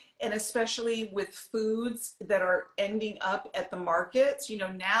now, and especially with foods that are ending up at the markets. You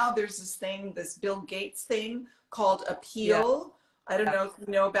know, now there's this thing, this Bill Gates thing called yeah, Appeal. I don't yeah, know if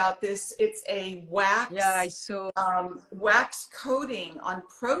you know about this. It's a yeah. I wax saw. wax coating on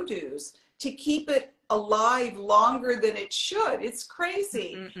produce to keep it alive longer than it should. It's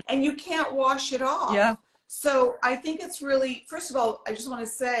crazy. Mm-mm. And you can't wash it Yeah, off. So I think it's really, first of all, I just want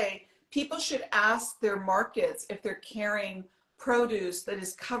to say people should ask their markets if they're carrying produce that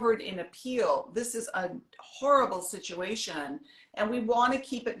is covered in a peel. This is a horrible situation. And we want to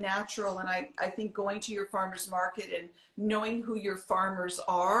keep it natural. And I think going to your farmer's market and knowing who your farmers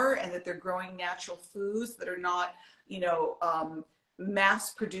are and that they're growing natural foods that are not, you know,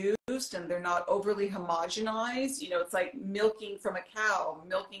 mass produced and they're not overly homogenized. You know, it's like milking from a cow,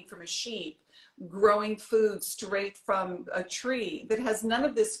 milking from a sheep, growing food straight from a tree that has none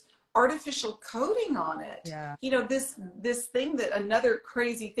of this artificial coating on it. yeah. You know, this thing that another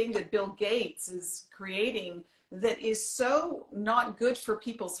crazy thing that Bill Gates is creating that is so not good for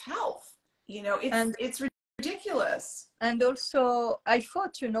people's health. You know, And it's ridiculous. and also, I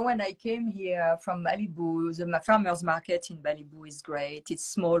thought, you know, when I came here from Malibu, the farmers market in Malibu is great. It's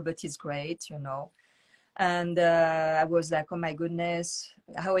small, but it's great, you know. And I was like, oh my goodness,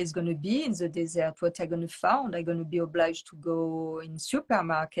 how is going to be in the desert? What I going to find? I'm going to be obliged to go in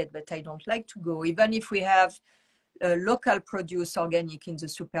supermarket, but I don't like to go. Even if we have local produce organic in the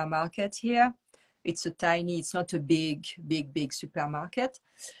supermarket here, it's a tiny, it's not a big supermarket.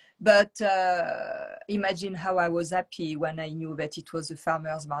 But imagine how I was happy when I knew that it was a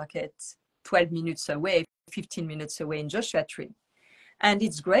farmer's market 12 minutes away, 15 minutes away in Joshua Tree. And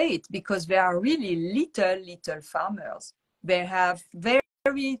it's great because they are really little farmers. They have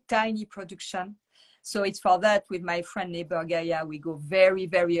very tiny production. So it's for that with my friend neighbor Gaia, we go very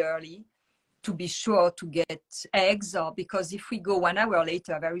early to be sure to get eggs, or because if we go 1 hour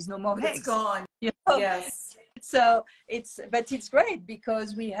later, there is no more It's eggs. gone. You know? Yes. So but it's great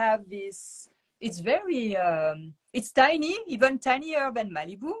because we have this, it's very, it's tiny, even tinier than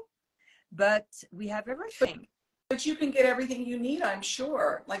Malibu, but we have everything. but you can get everything you need, I'm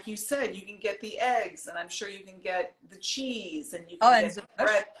sure. Like you said, you can get the eggs, and I'm sure you can get the cheese, and you can and get the the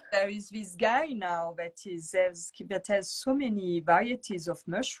bread. there is this guy now that has so many varieties of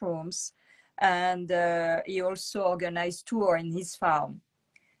mushrooms, and he also organized tour in his farm.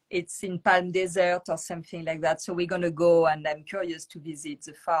 It's in Palm Desert or something like that. So we're gonna go, and I'm curious to visit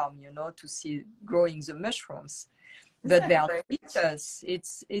the farm, you know, to see growing the mushrooms. Isn't But they that are great? delicious.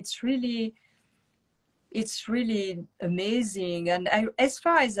 It's really amazing. And as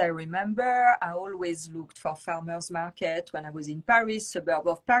far as I remember, I always looked for farmers market. When I was in Paris, suburb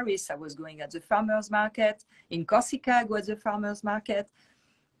of Paris, I was going at the farmers market. In Corsica, I go at the farmers market.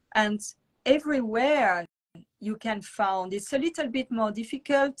 And everywhere you can find, it's a little bit more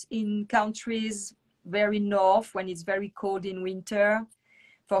difficult in countries very north when it's very cold in winter.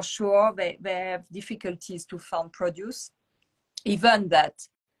 For sure, they have difficulties to find produce. Even that,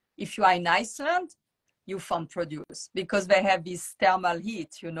 if you are in Iceland, you found produce because they have this thermal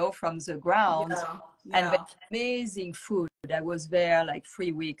heat, you know, from the ground, Yeah, and yeah. amazing food. I was there like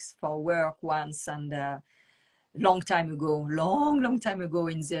 3 weeks for work once, and long time ago, long time ago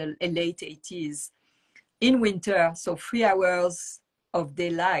in the late 80s, in winter. So 3 hours of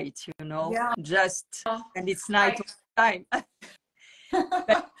daylight, you know, Yeah. just, and it's night I time. But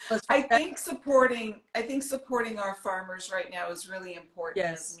it was I think supporting our farmers right now is really important,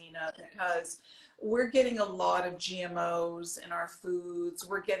 yes, Yasmina, because we're getting a lot of GMOs in our foods.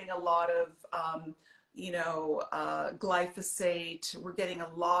 We're getting a lot of glyphosate. We're getting a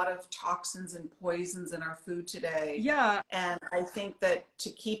lot of toxins and poisons in our food today. yeah, And I think that to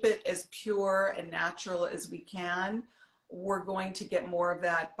keep it as pure and natural as we can, we're going to get more of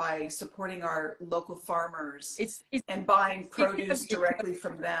that by supporting our local farmers it's and buying produce difficult. directly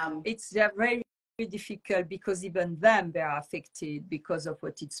from them. It's very difficult because even them, they are affected because of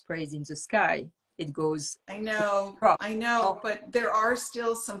what it sprays in the sky. It goes crop. I know, Oh, but there are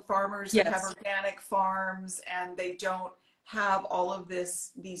still some farmers that have yes. organic farms and they don't have all of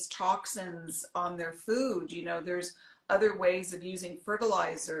these toxins on their food. You know, there's other ways of using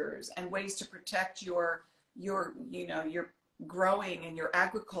fertilizers and ways to protect your growing and your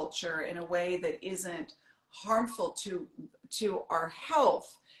agriculture in a way that isn't harmful to our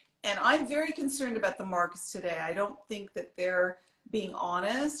health. And I'm very concerned about the markets today. I don't think that they're being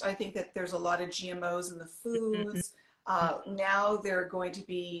honest. I think that there's a lot of GMOs in the Mhm. foods. Now they're going to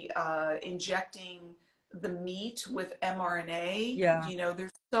be injecting the meat with mRNA. Yeah. You know,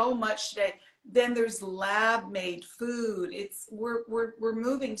 there's so much today. Then there's lab-made food. We're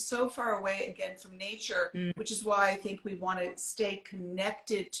moving so far away again from nature, Mm, which is why I think we want to stay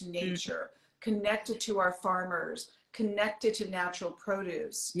connected to mm. nature, connected to our farmers, connected to natural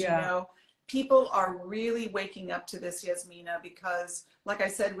produce. Do you Yeah. know? People are really waking up to this, Yasmina, because like I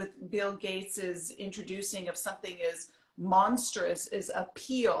said, with Bill Gates's introducing of something as monstrous as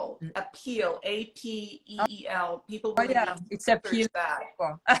appeal, Mm. APEEL, people Oh really yeah, need to it's a research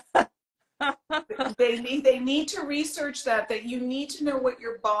peel. that. They need to research that you need to know what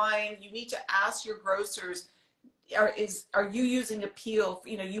you're buying. You need to ask your grocers, are you using a peel?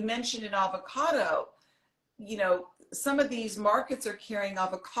 You know, you mentioned an avocado. You know, some of these markets are carrying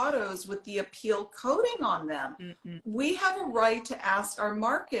avocados with the appeal coating on them. Mm-mm. We have a right to ask our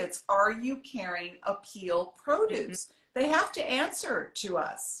markets, are you carrying appeal Mm-mm. produce? They have to answer to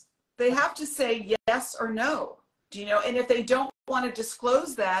us. They have to say yes or no. Do you know? And if they don't want to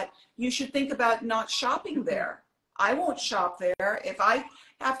disclose that, you should think about not shopping Mm-mm. there. I won't shop there. If I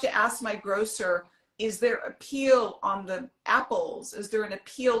have to ask my grocer, is there appeal on the apples? Is there an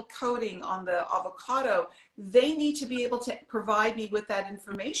appeal coating on the avocado? They need to be able to provide me with that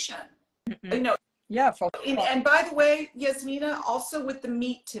information. Mm-mm. You know, Yeah, and by the way, Yasmina, also with the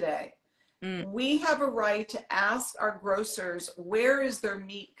meat today, mm. we have a right to ask our grocers, where is their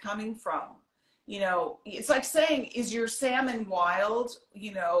meat coming from? You know, it's like saying, is your salmon wild,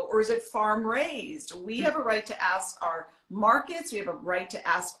 you know, or is it farm raised? We Mm. have a right to ask our markets, we have a right to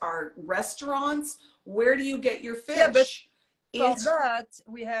ask our restaurants, where do you get your Yeah, but fish? for It's that,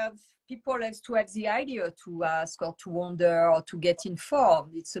 we have people have to have the idea to ask or to wonder or to get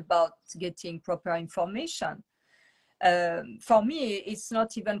informed. It's about getting proper information. For me, it's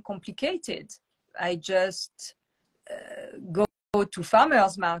not even complicated. I just go to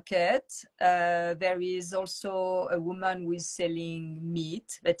farmers market. There is also a woman who is selling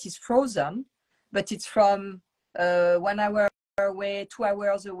meat that is frozen, but it's from 1 hour away, 2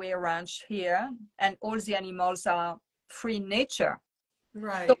 hours away ranch here, and all the animals are free in nature. So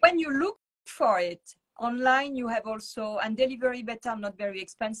right. when you look for it online, you have also, and delivery better, not very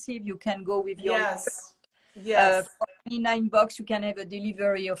expensive. You can go with your Yes. Yes. For $29, you can have a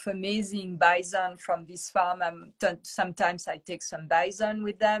delivery of amazing bison from this farm. Sometimes I take some bison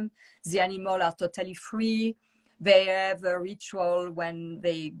with them. The animals are totally free. They have a ritual when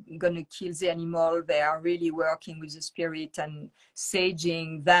they gonna kill the animal. They are really working with the spirit and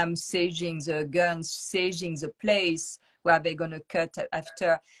saging them, saging the guns, saging the place where they're gonna cut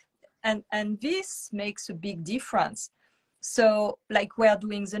after. And this makes a big difference. So like we're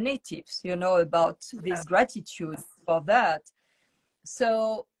doing the natives, about this gratitude for that.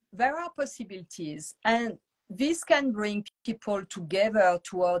 So there are possibilities, and this can bring people together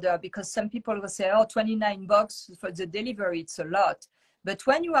to order, because some people will say, oh, $29 for the delivery, it's a lot. But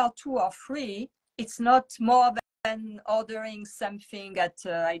when you are 2 or 3, it's not more than ordering something at,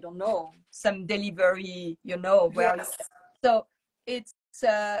 I don't know, some delivery, where Yes. so it's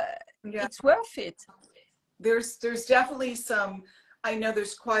worth it. There's definitely some, I know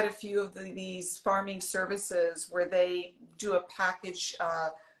there's quite a few of these farming services where they do a package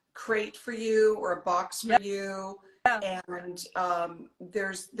crate for you or a box for you. And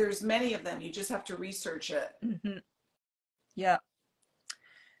there's many of them. You just have to research it. Mm-hmm.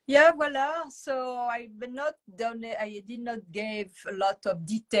 Yeah, voila. So I did not give a lot of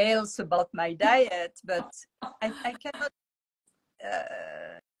details about my diet, but I cannot,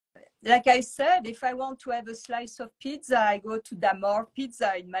 like I said, if I want to have a slice of pizza, I go to D'Amore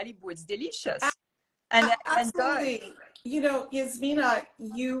Pizza in Malibu. It's delicious. And absolutely. Yasmina,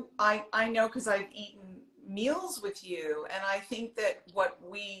 I know, because I've eaten meals with you, and I think that what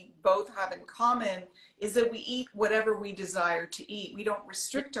we both have in common is that we eat whatever we desire to eat. We don't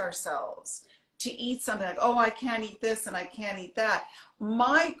restrict ourselves to eat something like, oh, I can't eat this and I can't eat that.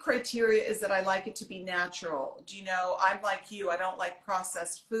 My criteria is that I like it to be natural. I'm like you, I don't like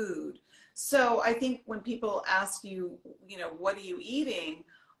processed food. So I think when people ask you, what are you eating?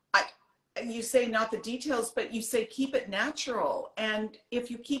 You say not the details, but you say keep it natural. And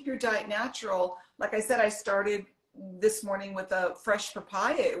if you keep your diet natural, like I said, I started this morning with a fresh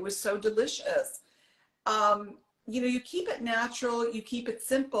papaya. It was so delicious. You keep it natural, you keep it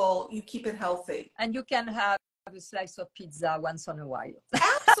simple, you keep it healthy. And you can have a slice of pizza once in a while.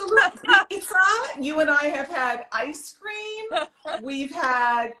 Absolutely. Pizza. You and I have had ice cream. We've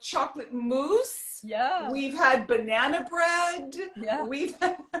had chocolate mousse. Yeah. We've had banana bread. Yeah. We've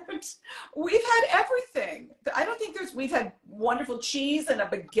had everything. I don't think we've had wonderful cheese and a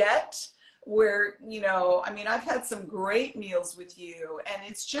baguette where, I've had some great meals with you, and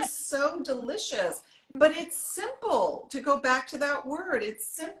it's just so delicious. But it's simple. To go back to that word, it's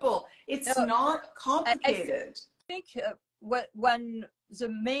simple. It's not complicated. I think when the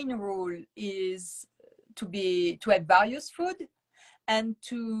main rule is to have various food and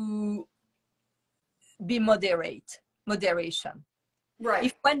to be moderation. Right.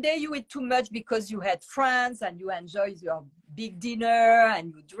 If one day you eat too much because you had friends and you enjoy your big dinner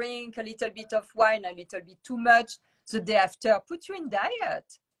and you drink a little bit of wine, a little bit too much, the day after, put you in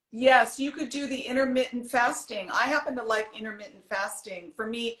diet. Yes, you could do the intermittent fasting. I happen to like intermittent fasting. For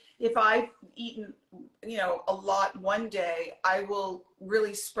me, if I've eaten, a lot one day, I will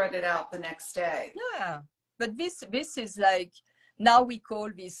really spread it out the next day. Yeah, but this is like, now we call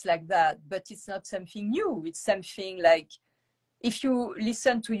this like that, but it's not something new. It's something like, if you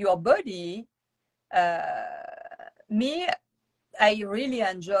listen to your body, I really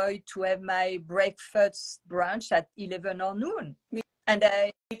enjoy to have my breakfast brunch at 11 or noon. And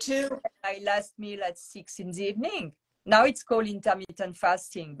Me too. My last meal at 6 in the evening. Now it's called intermittent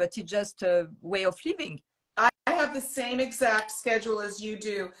fasting, but it's just a way of living. I have the same exact schedule as you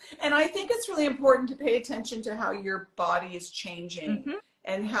do. And I think it's really important to pay attention to how your body is changing. Mm-hmm.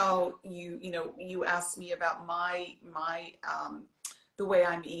 And how you asked me about my the way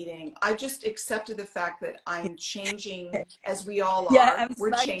I'm eating. I just accepted the fact that I'm changing, as we all are. Yeah,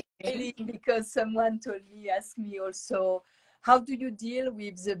 we're changing. Because someone asked me also, how do you deal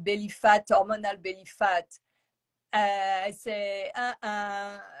with the belly fat, hormonal belly fat? I say,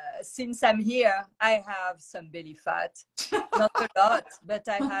 since I'm here, I have some belly fat. Not a lot, but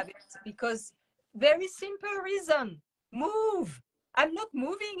I have it. Because very simple reason, move. I'm not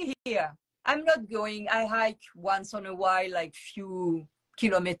moving here. I'm not going, I hike once in a while, like few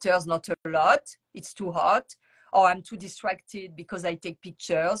kilometers, not a lot. It's too hot. Or I'm too distracted because I take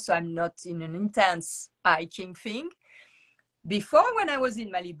pictures. So I'm not in an intense hiking thing. Before, when I was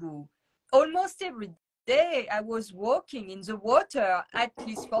in Malibu, almost every day I was walking in the water at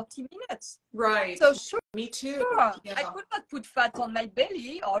least 40 minutes. Right. So sure. Me too. Sure. Yeah. I could not put fat on my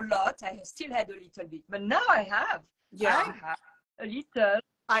belly or a lot. I still had a little bit. But now I have. Yeah. I have a little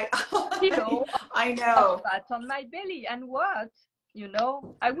I know. fat on my belly. And what? you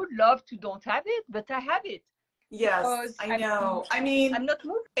know. I would love to don't have it, but I have it Yes, because I know. I mean, I'm not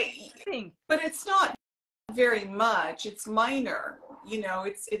eh, moving. but it's not very much. It's minor. You know,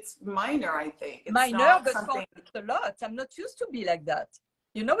 it's minor, I think. It's Minor, not but for me something. it's a lot. I'm not used to be like that.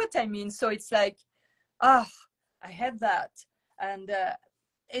 You know what I mean? So it's like, ah, I have that, and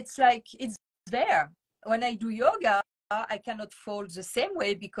it's like it's there. When I do yoga, I cannot fold the same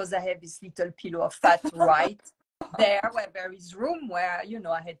way because I have this little pillow of fat right there where there is room where, you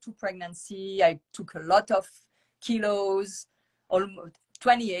know, I had two pregnancy, I took a lot of kilos, almost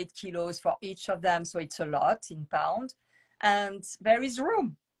 28 kilos for each of them, so it's a lot in pound, and there is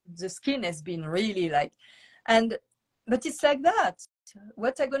room. The skin has been really like, and but it's like that.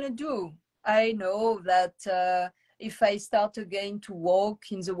 What am I gonna do? I know that if I start again to walk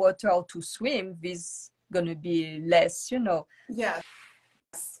in the water or to swim, this gonna be less, you know. Yes.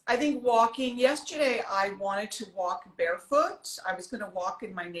 I think walking, yesterday I wanted to walk barefoot. I was going to walk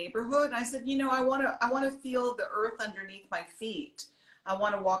in my neighborhood. And I said, you know, I want to feel the earth underneath my feet. I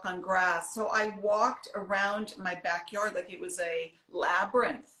want to walk on grass. So I walked around my backyard like it was a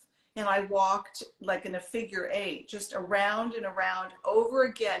labyrinth. And I walked like in a figure eight, just around and around over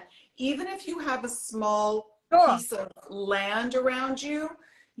again. Even if you have a small Sure. piece of land around you,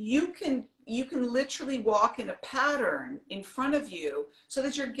 you can literally walk in a pattern in front of you so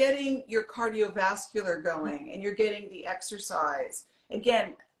that you're getting your cardiovascular going and you're getting the exercise.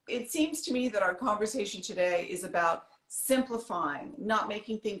 Again, it seems to me that our conversation today is about simplifying, not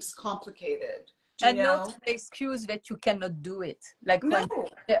making things complicated. Do you And know? not the excuse that you cannot do it. Like No.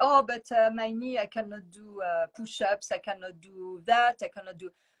 when, oh, but my knee, I cannot do push-ups, I cannot do that, I cannot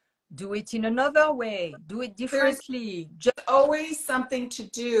do it in another way, do it There's differently. Just, always something to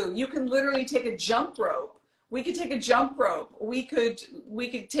do. You can literally take a jump rope. We could take a jump rope. We could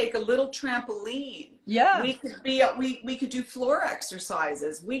take a little trampoline. yeah, We could do floor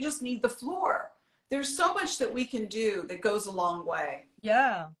exercises. We just need the floor. There's so much that we can do that goes a long way.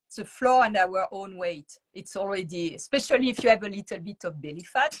 yeah. The floor and our own weight. It's already, especially if you have a little bit of belly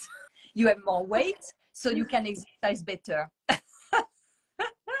fat, you have more weight, so you can exercise better.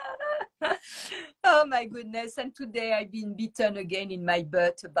 Oh my goodness. And today I've been bitten again in my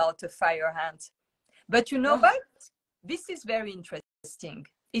butt about a fire ant. But you know Oh, what? This is very interesting.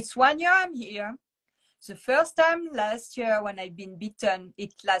 It's 1 year I'm here. The first time last year when I've been bitten,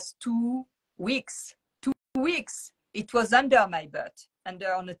 it lasts 2 weeks. 2 weeks. It was under my butt,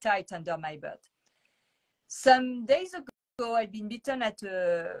 on a tight under my butt. Some days ago, I've been bitten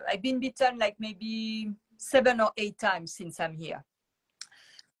like maybe 7 or 8 times since I'm here.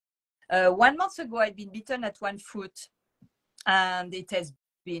 1 month ago, I've been bitten at one foot, and it has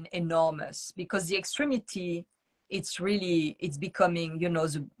been enormous because the extremity, it's becoming, you know,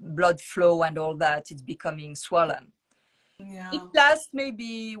 the blood flow and all that, it's becoming swollen. yeah. It lasts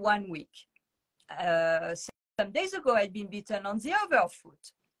maybe 1 week. Some days ago, I'd been bitten on the other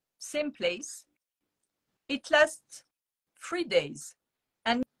foot, same place. It lasts 3 days.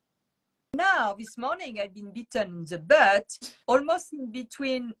 And now this morning, I've been bitten in the butt, almost in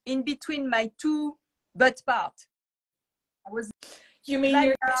between my two butt parts. I was You mean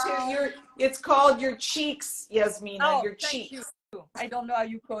like, it's called your cheeks, Yasmina, oh, your thank cheeks. you. I don't know how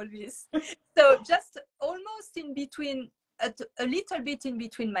you call this. So just almost in between, a little bit in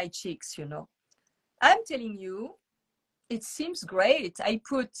between my cheeks, you know. I'm telling you, it seems great.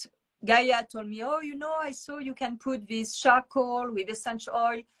 Gaia told me, oh, you know, I saw you can put this charcoal with essential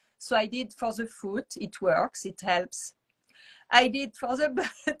oil. So I did for the foot. It works. It helps. I did for the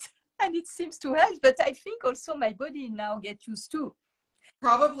butt and it seems to help. But I think also my body now get used to.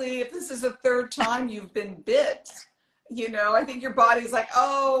 Probably if this is the third time you've been bit, you know, I think your body's like,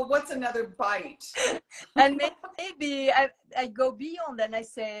 oh, what's another bite? And maybe I go beyond and I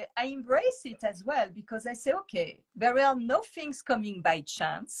say, I embrace it as well, because I say, okay, there are no things coming by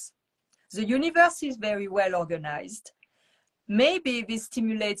chance. The universe is very well organized. Maybe this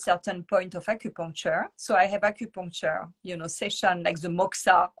stimulates certain point of acupuncture. So I have acupuncture, you know, session like the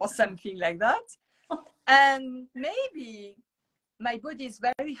moxa or something like that. And maybe my body is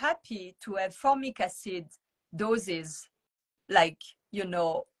very happy to have formic acid doses, like, you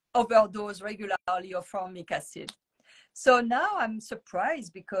know, overdose regularly of formic acid. So now I'm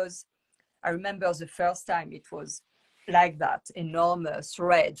surprised because I remember the first time it was like that, enormous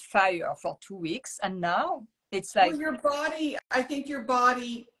red fire for 2 weeks. And now it's like, Well, your body, I think your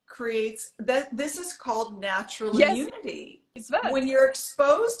body creates that. This is called natural yes, immunity. it's that. When you're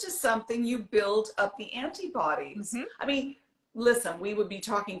exposed to something, you build up the antibodies. Mm-hmm. I mean, listen, we would be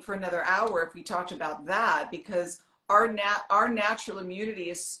talking for another hour if we talked about that, because our natural immunity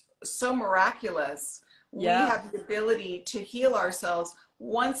is so miraculous. we have the ability to heal ourselves.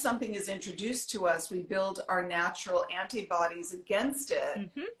 Once something is introduced to us, we build our natural antibodies against it.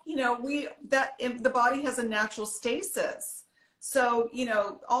 Mm-hmm. You know, the body has a natural stasis. So, you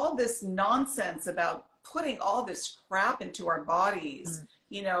know, all this nonsense about putting all this crap into our bodies,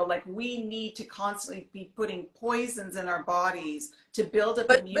 you know, like we need to constantly be putting poisons in our bodies to build up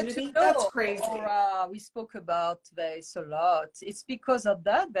immunity. You know, that's crazy. Laura, we spoke about this a lot. It's because of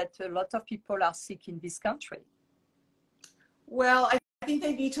that a lot of people are sick in this country. Well, I think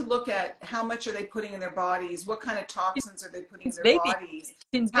they need to look at how much are they putting in their bodies, what kind of toxins are they putting in their bodies,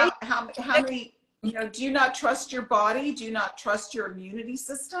 how many, you know, do you not trust your body? Do you not trust your immunity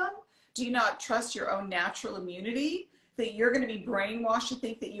system? Do you not trust your own natural immunity? That you're going to be brainwashed to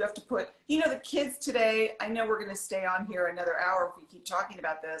think that you have to put, you know, the kids today, I know we're going to stay on here another hour if we keep talking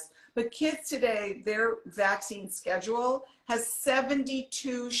about this, but kids today, their vaccine schedule has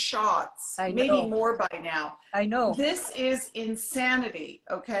 72 shots, maybe more by now. I know. This is insanity,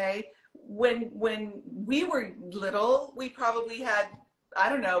 okay? When we were little, we probably had, I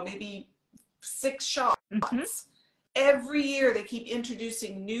don't know, maybe 6 shots. Mm-hmm. Every year they keep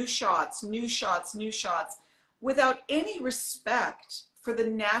introducing new shots, without any respect for the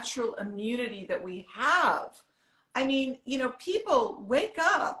natural immunity that we have. I mean, you know, people wake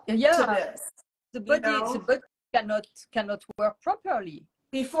up to this. The body cannot work properly.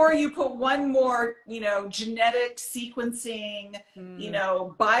 Before you put one more, you know, genetic sequencing, you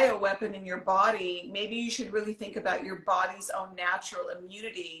know, bioweapon in your body, maybe you should really think about your body's own natural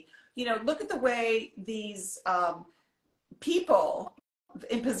immunity. You know, look at the way these people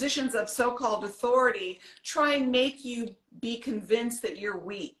in positions of so-called authority try and make you be convinced that you're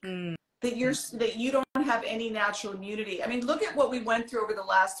weak, that you don't have any natural immunity. I mean, look at what we went through over the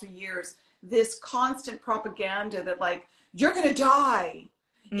last 3 years, this constant propaganda that like, you're going to die.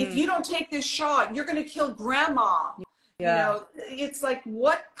 If you don't take this shot, you're going to kill grandma. You know, it's like,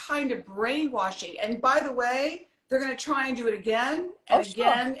 what kind of brainwashing? And by the way, they're going to try and do it again and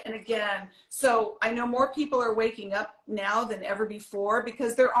again and again. So I know more people are waking up now than ever before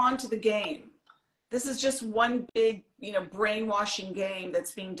because they're on to the game. This is just one big, you know, brainwashing game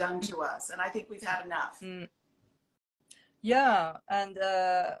that's being done to us. And I think we've had enough. Yeah.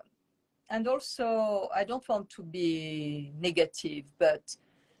 And also, I don't want to be negative, but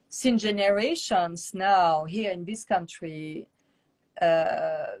since generations now here in this country,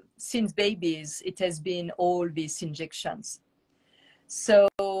 since babies, it has been all these injections. So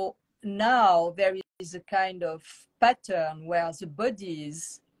now there is a kind of pattern where the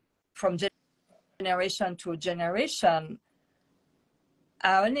bodies from generation to generation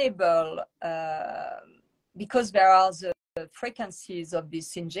are unable, because there are the frequencies of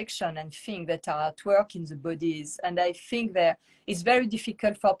this injection and things that are at work in the bodies. And I think that it's very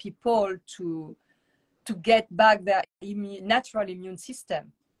difficult for people to get back their natural immune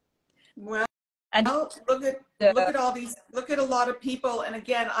system. Well, and look at all these, look at a lot of people. And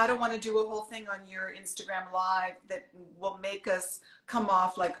again, I don't want to do a whole thing on your Instagram live that will make us come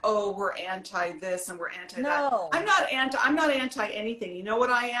off like, oh, we're anti this and we're anti that. I'm not anti anything. You know what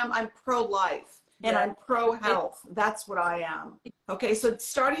I am? I'm pro-life and I'm pro-health. That's what I am. Okay. So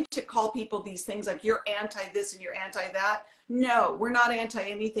starting to call people these things like you're anti this and you're anti that. No, we're not anti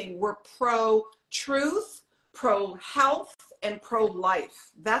anything. We're pro-truth, pro-health, and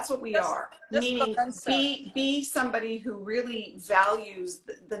pro-life. That's what we are. Meaning be somebody who really values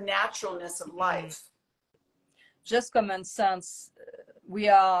the naturalness of life. Just common sense. We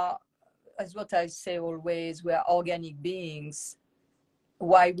are, as what I say always, we are organic beings.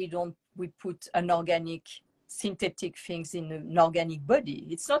 Why we put anorganic synthetic things in an organic body?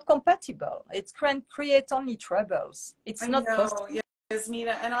 It's not compatible. It can create only troubles. It's not possible.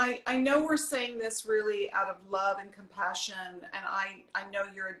 Yasmina, and I know we're saying this really out of love and compassion, and I know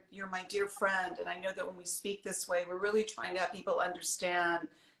you're my dear friend, and I know that when we speak this way, we're really trying to have people understand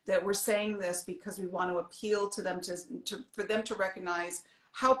that we're saying this because we want to appeal to them for them to recognize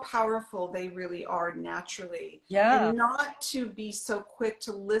how powerful they really are naturally, and not to be so quick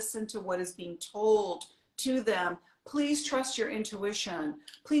to listen to what is being told to them. Please trust your intuition.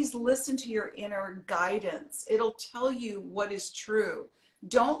 Please listen to your inner guidance. It'll tell you what is true.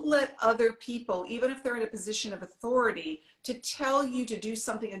 Don't let other people, even if they're in a position of authority, to tell you to do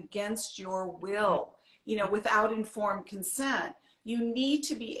something against your will, you know, without informed consent. You need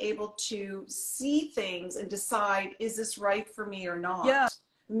to be able to see things and decide, is this right for me or not?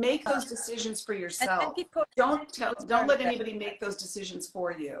 Make those decisions for yourself. Don't let anybody make those decisions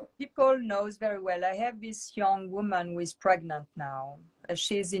for you. People knows very well. I have this young woman who is pregnant now.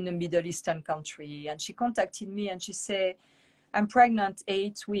 She's in a Middle Eastern country, and she contacted me and she said, I'm pregnant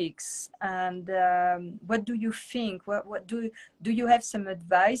 8 weeks, and what do you think? What do you have some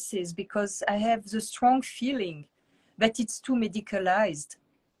advices? Because I have the strong feeling that it's too medicalized.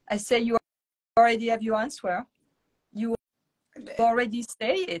 I say you already have your answer. You already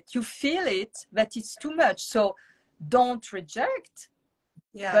say it. You feel it that it's too much. So don't reject,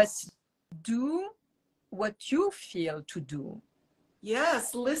 but do what you feel to do.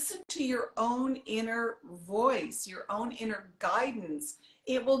 Yes, listen to your own inner voice, your own inner guidance.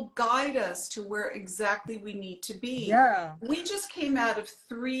 It will guide us to where exactly we need to be. Yeah. We just came out of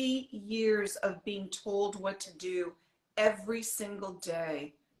 3 years of being told what to do every single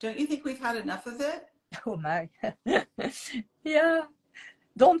day. Don't you think we've had enough of it? Oh my. Yeah.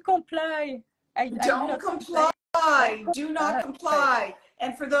 Don't comply. Don't comply. Do not comply.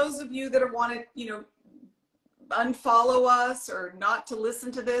 And for those of you that want to, unfollow us or not to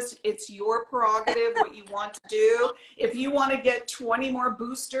listen to this, it's your prerogative what you want to do. If you want to get 20 more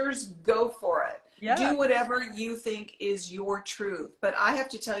boosters, go for it. Yeah. Do whatever you think is your truth. But I have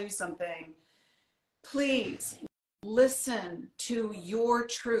to tell you something. Please listen to your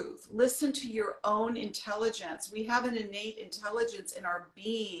truth. Listen to your own intelligence. We have an innate intelligence in our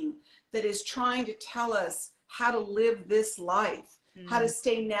being that is trying to tell us how to live this life, how to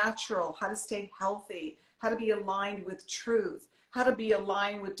stay natural, how to stay healthy, how to be aligned with truth, how to be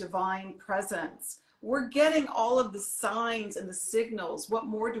aligned with divine presence. We're getting all of the signs and the signals. What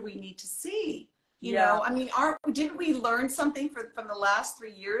more do we need to see? You know, I mean, didn't we learn something from the last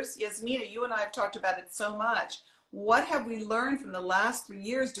 3 years? Yasmina, you and I have talked about it so much. What have we learned from the last 3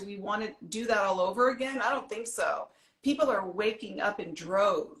 years? Do we want to do that all over again? I don't think so. People are waking up in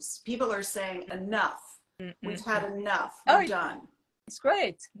droves. People are saying enough. We've had enough. We're done. It's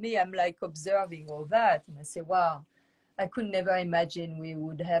great. Me, I'm like observing all that, and I say, wow, I could never imagine we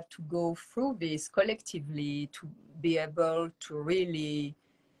would have to go through this collectively to be able to really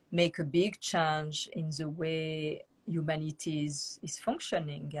make a big change in the way humanity is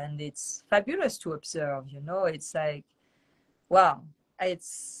functioning. And it's fabulous to observe, it's like, wow,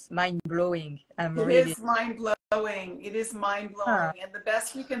 it's mind-blowing. It is mind-blowing. It is mind-blowing. And the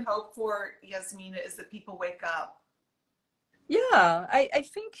best we can hope for, Yasmina, is that people wake up. Yeah, I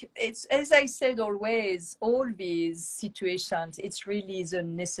think it's, as I said always, all these situations, it's really the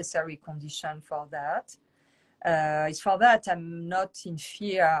necessary condition for that. It's for that I'm not in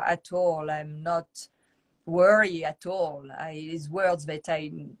fear at all. I'm not worried at all. These words that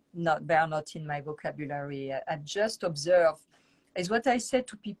they're not in my vocabulary. I just observe. Is what I say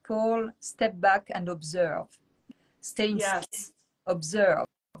to people: step back and observe. Stay in state, observe,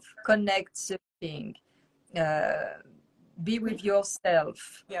 connect the thing. Be with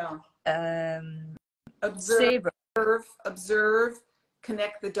yourself. Yeah. Observe,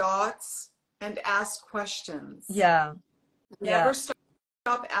 connect the dots, and ask questions. Yeah. Never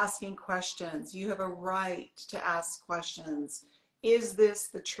stop asking questions. You have a right to ask questions. Is this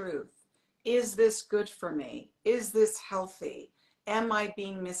the truth? Is this good for me? Is this healthy? Am I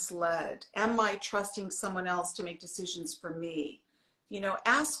being misled? Am I trusting someone else to make decisions for me?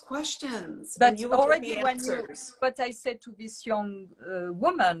 Ask questions. But and you will already get the answers. what I said to this young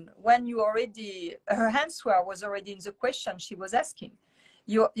woman, when her answer was already in the question she was asking.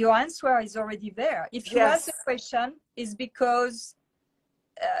 Your answer is already there. If you ask a question, it's because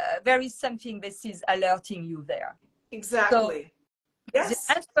there is something that is alerting you there. Exactly. So the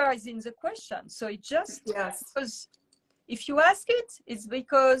answer is in the question. So it just, because if you ask it, it's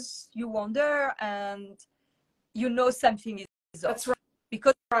because you wonder and something is off. That's right.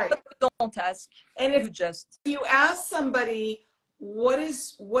 Because you don't ask, and if you ask somebody what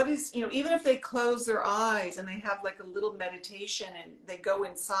is even if they close their eyes and they have like a little meditation and they go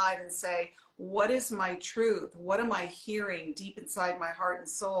inside and say, what is my truth? What am I hearing deep inside my heart and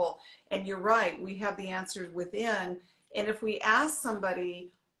soul? And you're right, we have the answers within. And if we ask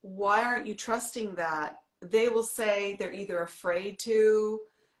somebody, why aren't you trusting that? They will say they're either afraid to,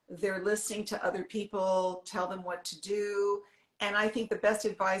 they're listening to other people tell them what to do. And I think the best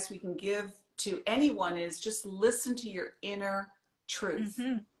advice we can give to anyone is just listen to your inner truth.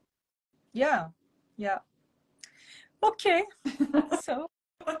 Mm-hmm. Yeah. Okay. So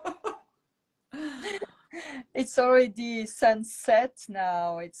it's already sunset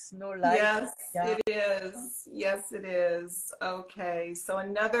now. It's no light. It is. Yes, it is. Okay. So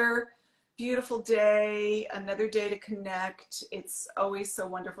another beautiful day, another day to connect. It's always so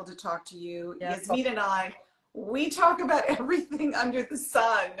wonderful to talk to you. Yasmina and we talk about everything under the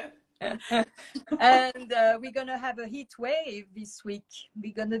sun. And we're going to have a heat wave this week.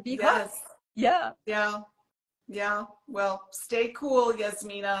 We're going to be hot. Yeah. Well, stay cool,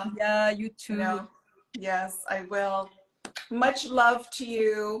 Yasmina. Yeah, you too. Yes, I will. Much love to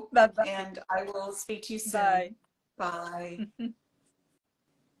you. Bye-bye. And I will speak to you soon. Bye. Bye.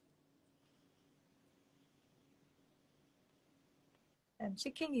 I'm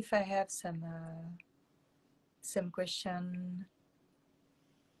checking if I have some question.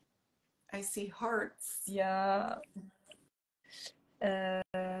 I see hearts. Yeah.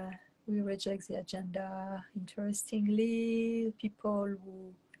 We reject the agenda. Interestingly, people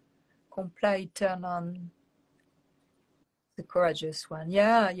who comply turn on the courageous one.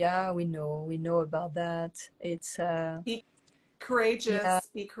 Yeah, we know about that. It's Be courageous. Yeah.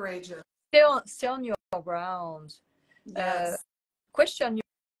 Be courageous. Stay on your ground. Yes. Question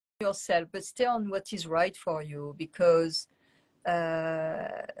yourself, but stay on what is right for you, because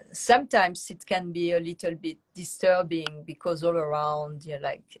sometimes it can be a little bit disturbing because all around you're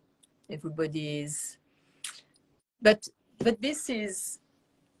like everybody is, but this is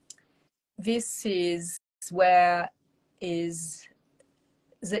where is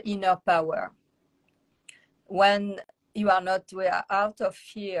the inner power. When you are out of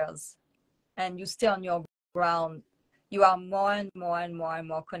fears and you stay on your ground, you are more and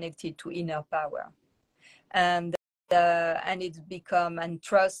more connected to inner power, and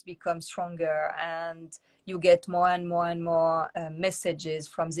trust becomes stronger, and you get more and more messages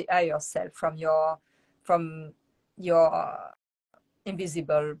from the higher self, from your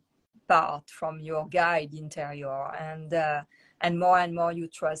invisible part, from your guide interior, and more you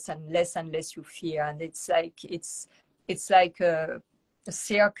trust, and less you fear, and it's like a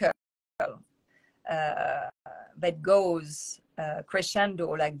circle that goes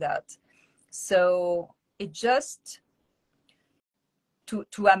crescendo like that. So it just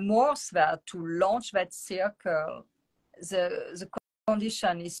to amorce that, to launch that circle, the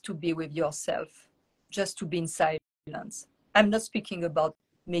condition is to be with yourself, just to be in silence. I'm not speaking about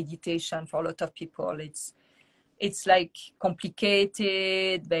meditation. For a lot of people it's like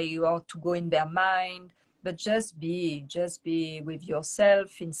complicated, they want to go in their mind, but just be with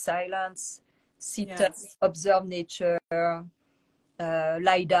yourself in silence. Sit up, observe nature,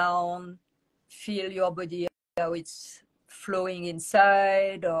 lie down, feel your body, how it's flowing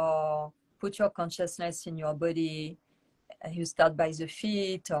inside, or put your consciousness in your body. You start by the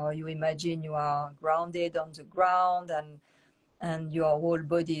feet, or you imagine you are grounded on the ground, and your whole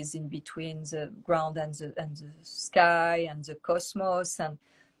body is in between the ground and the sky and the cosmos, and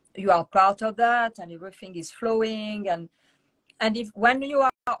you are part of that, and everything is flowing. And if when you are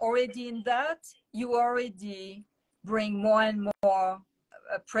already in that, you already bring more and more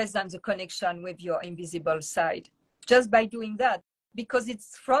present the connection with your invisible side, just by doing that, because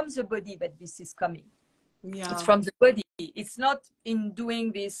it's from the body that this is coming. It's from the body. It's not in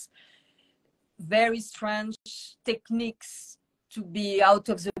doing this very strange techniques to be out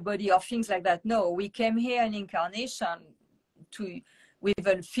of the body or things like that. No, we came here in incarnation with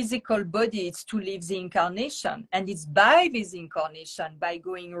a physical body. It's to live the incarnation, and it's by this incarnation, by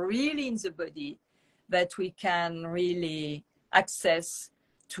going really in the body, that we can really access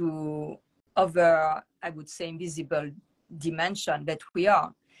to other, I would say, invisible dimension that we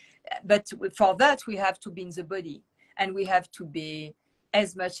are. But for that, we have to be in the body, and we have to be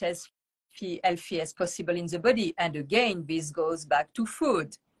as much as healthy as possible in the body. And again, this goes back to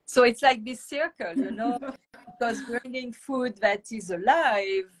food. So it's like this circle, because bringing food that is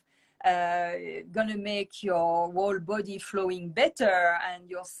alive gonna make your whole body flowing better, and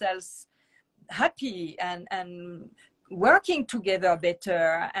your cells happy and working together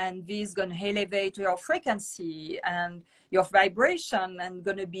better, and this gonna elevate your frequency and your vibration, and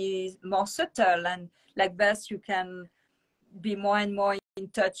gonna be more subtle, and like this you can be more and more in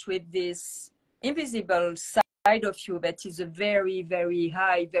touch with this invisible side of you that is a very, very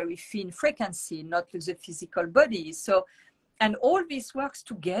high, very thin frequency, not with the physical body. So, and all this works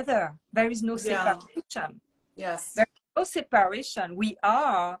together. There is no separation. Yes. There is no separation. We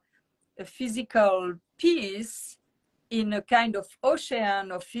are a physical piece in a kind of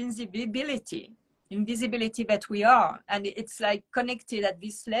ocean of invisibility that we are. And it's like connected at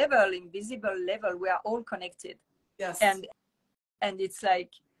this level, invisible level. We are all connected. Yes. And it's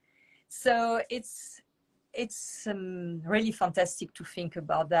like, so it's really fantastic to think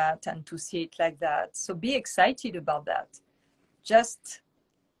about that and to see it like that. So be excited about that. Just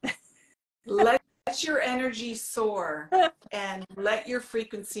let your energy soar and let your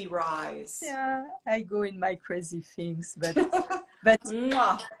frequency rise. Yeah, I go in my crazy things, but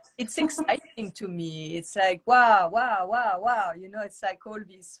it's exciting to me. It's like wow. It's like all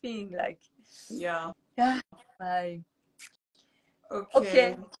these things, like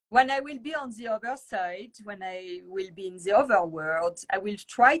Okay. When I will be on the other side, when I will be in the other world, I will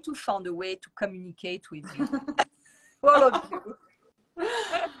try to find a way to communicate with you. all of you.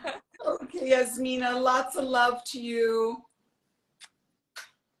 Okay, Yasmina, lots of love to you.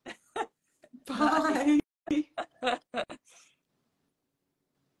 Bye.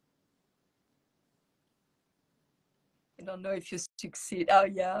 I don't know if you succeed. Oh,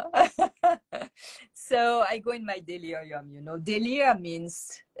 yeah. So I go in my delirium, you know. Delirium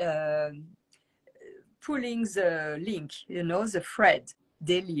means pulling the link, you know, the thread.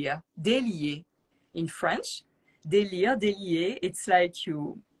 Délire, délier in French. Délire, délier, it's like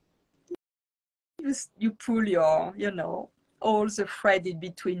you pull your, you know, all the thread in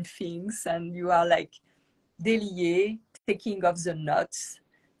between things, and you are like délier, taking off the knots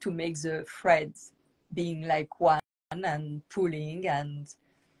to make the threads being like one and pulling and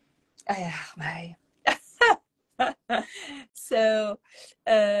my so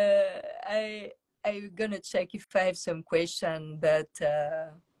I'm gonna check if I have some question, but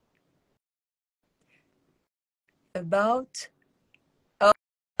about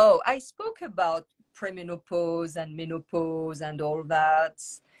I spoke about premenopause and menopause and all that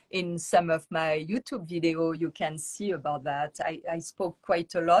in some of my YouTube video. You can see about that. I spoke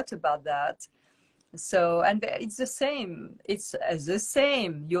quite a lot about that. So, and it's the same. It's the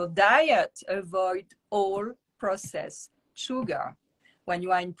same. Your diet, avoid all processed sugar. When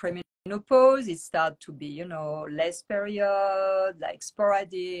you are in premenopause, it starts to be, you know, less period, like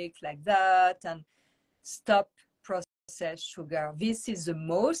sporadic, like that, and stop processed sugar. This is the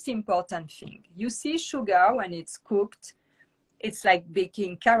most important thing. You see, sugar, when it's cooked, it's like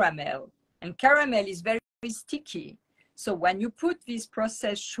baking caramel, and caramel is very, very sticky. So when you put this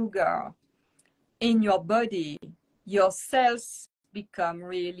processed sugar in your body, your cells become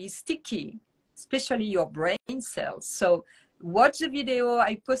really sticky, especially your brain cells. So watch the video.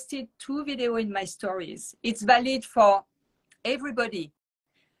 I posted 2 videos in my stories. It's valid for everybody.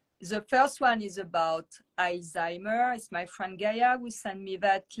 The first one is about Alzheimer. It's my friend Gaia who sent me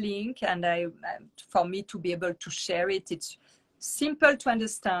that link, and for me to be able to share it, it's simple to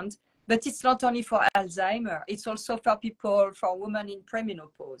understand. But it's not only for Alzheimer, it's also for people, for women in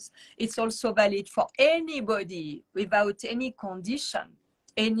premenopause. It's also valid for anybody without any condition,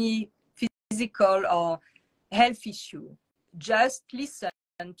 any physical or health issue. Just listen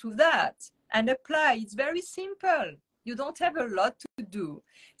to that and apply. It's very simple. You don't have a lot to do.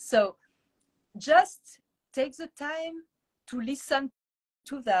 So just take the time to listen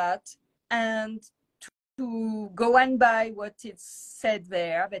to that and to go and buy what it's said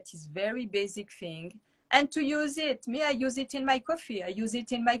there. That is very basic thing, and to use it. Me, I use it in my coffee, I use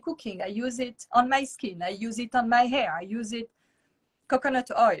it in my cooking, I use it on my skin, I use it on my hair, I use it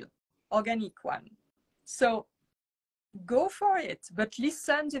coconut oil, organic one. So go for it, but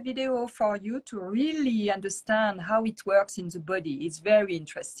listen the video for you to really understand how it works in the body. It's very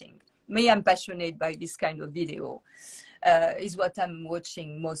interesting. Me, I'm passionate by this kind of video. Is what I'm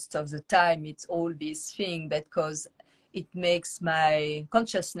watching most of the time. It's all this thing because it makes my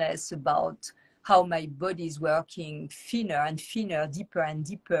consciousness about how my body is working thinner and thinner, deeper and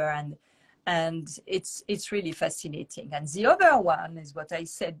deeper, and it's really fascinating. And the other one is what I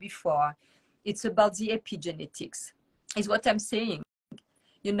said before. It's about the epigenetics. Is what I'm saying.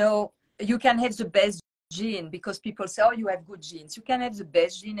 You know, you can have the best gene because people say, oh, you have good genes. You can have the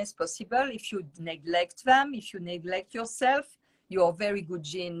best gene as possible. If you neglect them, if you neglect yourself, your very good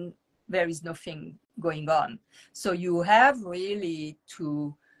gene, there is nothing going on. So you have really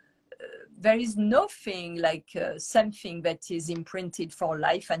to, there is nothing like something that is imprinted for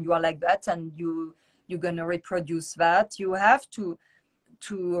life and you are like that and you're going to reproduce that. You have to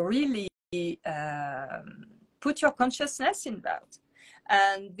really put your consciousness in that.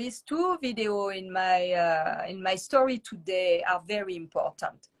 And these 2 videos in my story today are very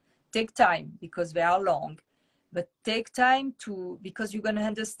important. Take time because they are long, but take time because you're going to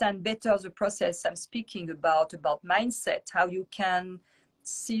understand better the process I'm speaking about mindset, how you can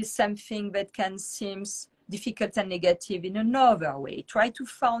see something that can seem difficult and negative in another way. Try to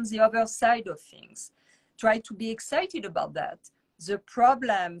find the other side of things. Try to be excited about that. The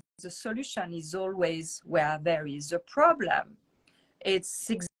problem, the solution is always where there is a problem. It's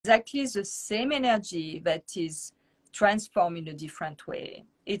exactly the same energy that is transformed in a different way.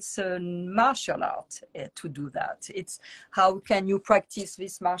 It's a martial art to do that. It's how can you practice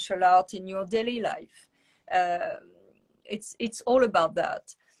this martial art in your daily life? It's all about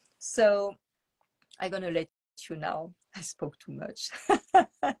that. So I'm going to let you now. I spoke too much.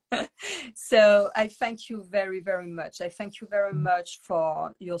 So I thank you very, very much. I thank you very much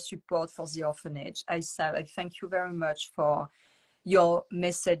for your support for the orphanage. I thank you very much for your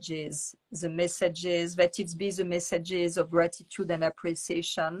messages, the messages, that it be the messages of gratitude and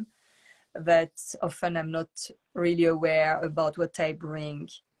appreciation. that often I'm not really aware about what I bring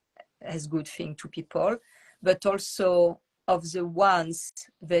as good thing to people, but also of the ones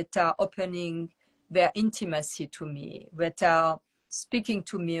that are opening their intimacy to me, that are speaking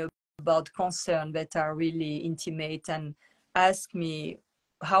to me about concern that are really intimate and ask me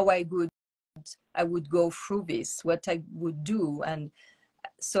how I would go through this, what I would do. And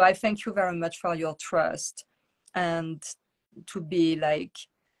so I thank you very much for your trust and to be like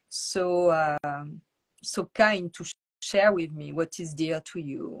so so kind to share with me what is dear to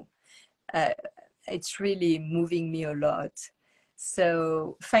you. It's really moving me a lot.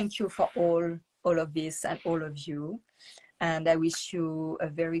 So thank you for all of this and all of you. And I wish you a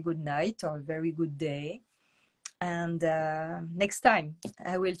very good night or a very good day. And next time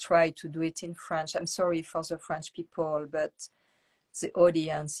I will try to do it in French. I'm sorry for the French people, but the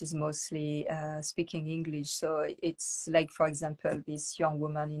audience is mostly speaking English. So it's like, for example, this young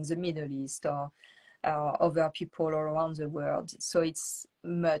woman in the Middle East or other people around the world. So it's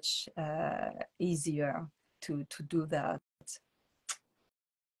much easier to do that.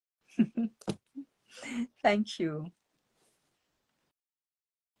 Thank you.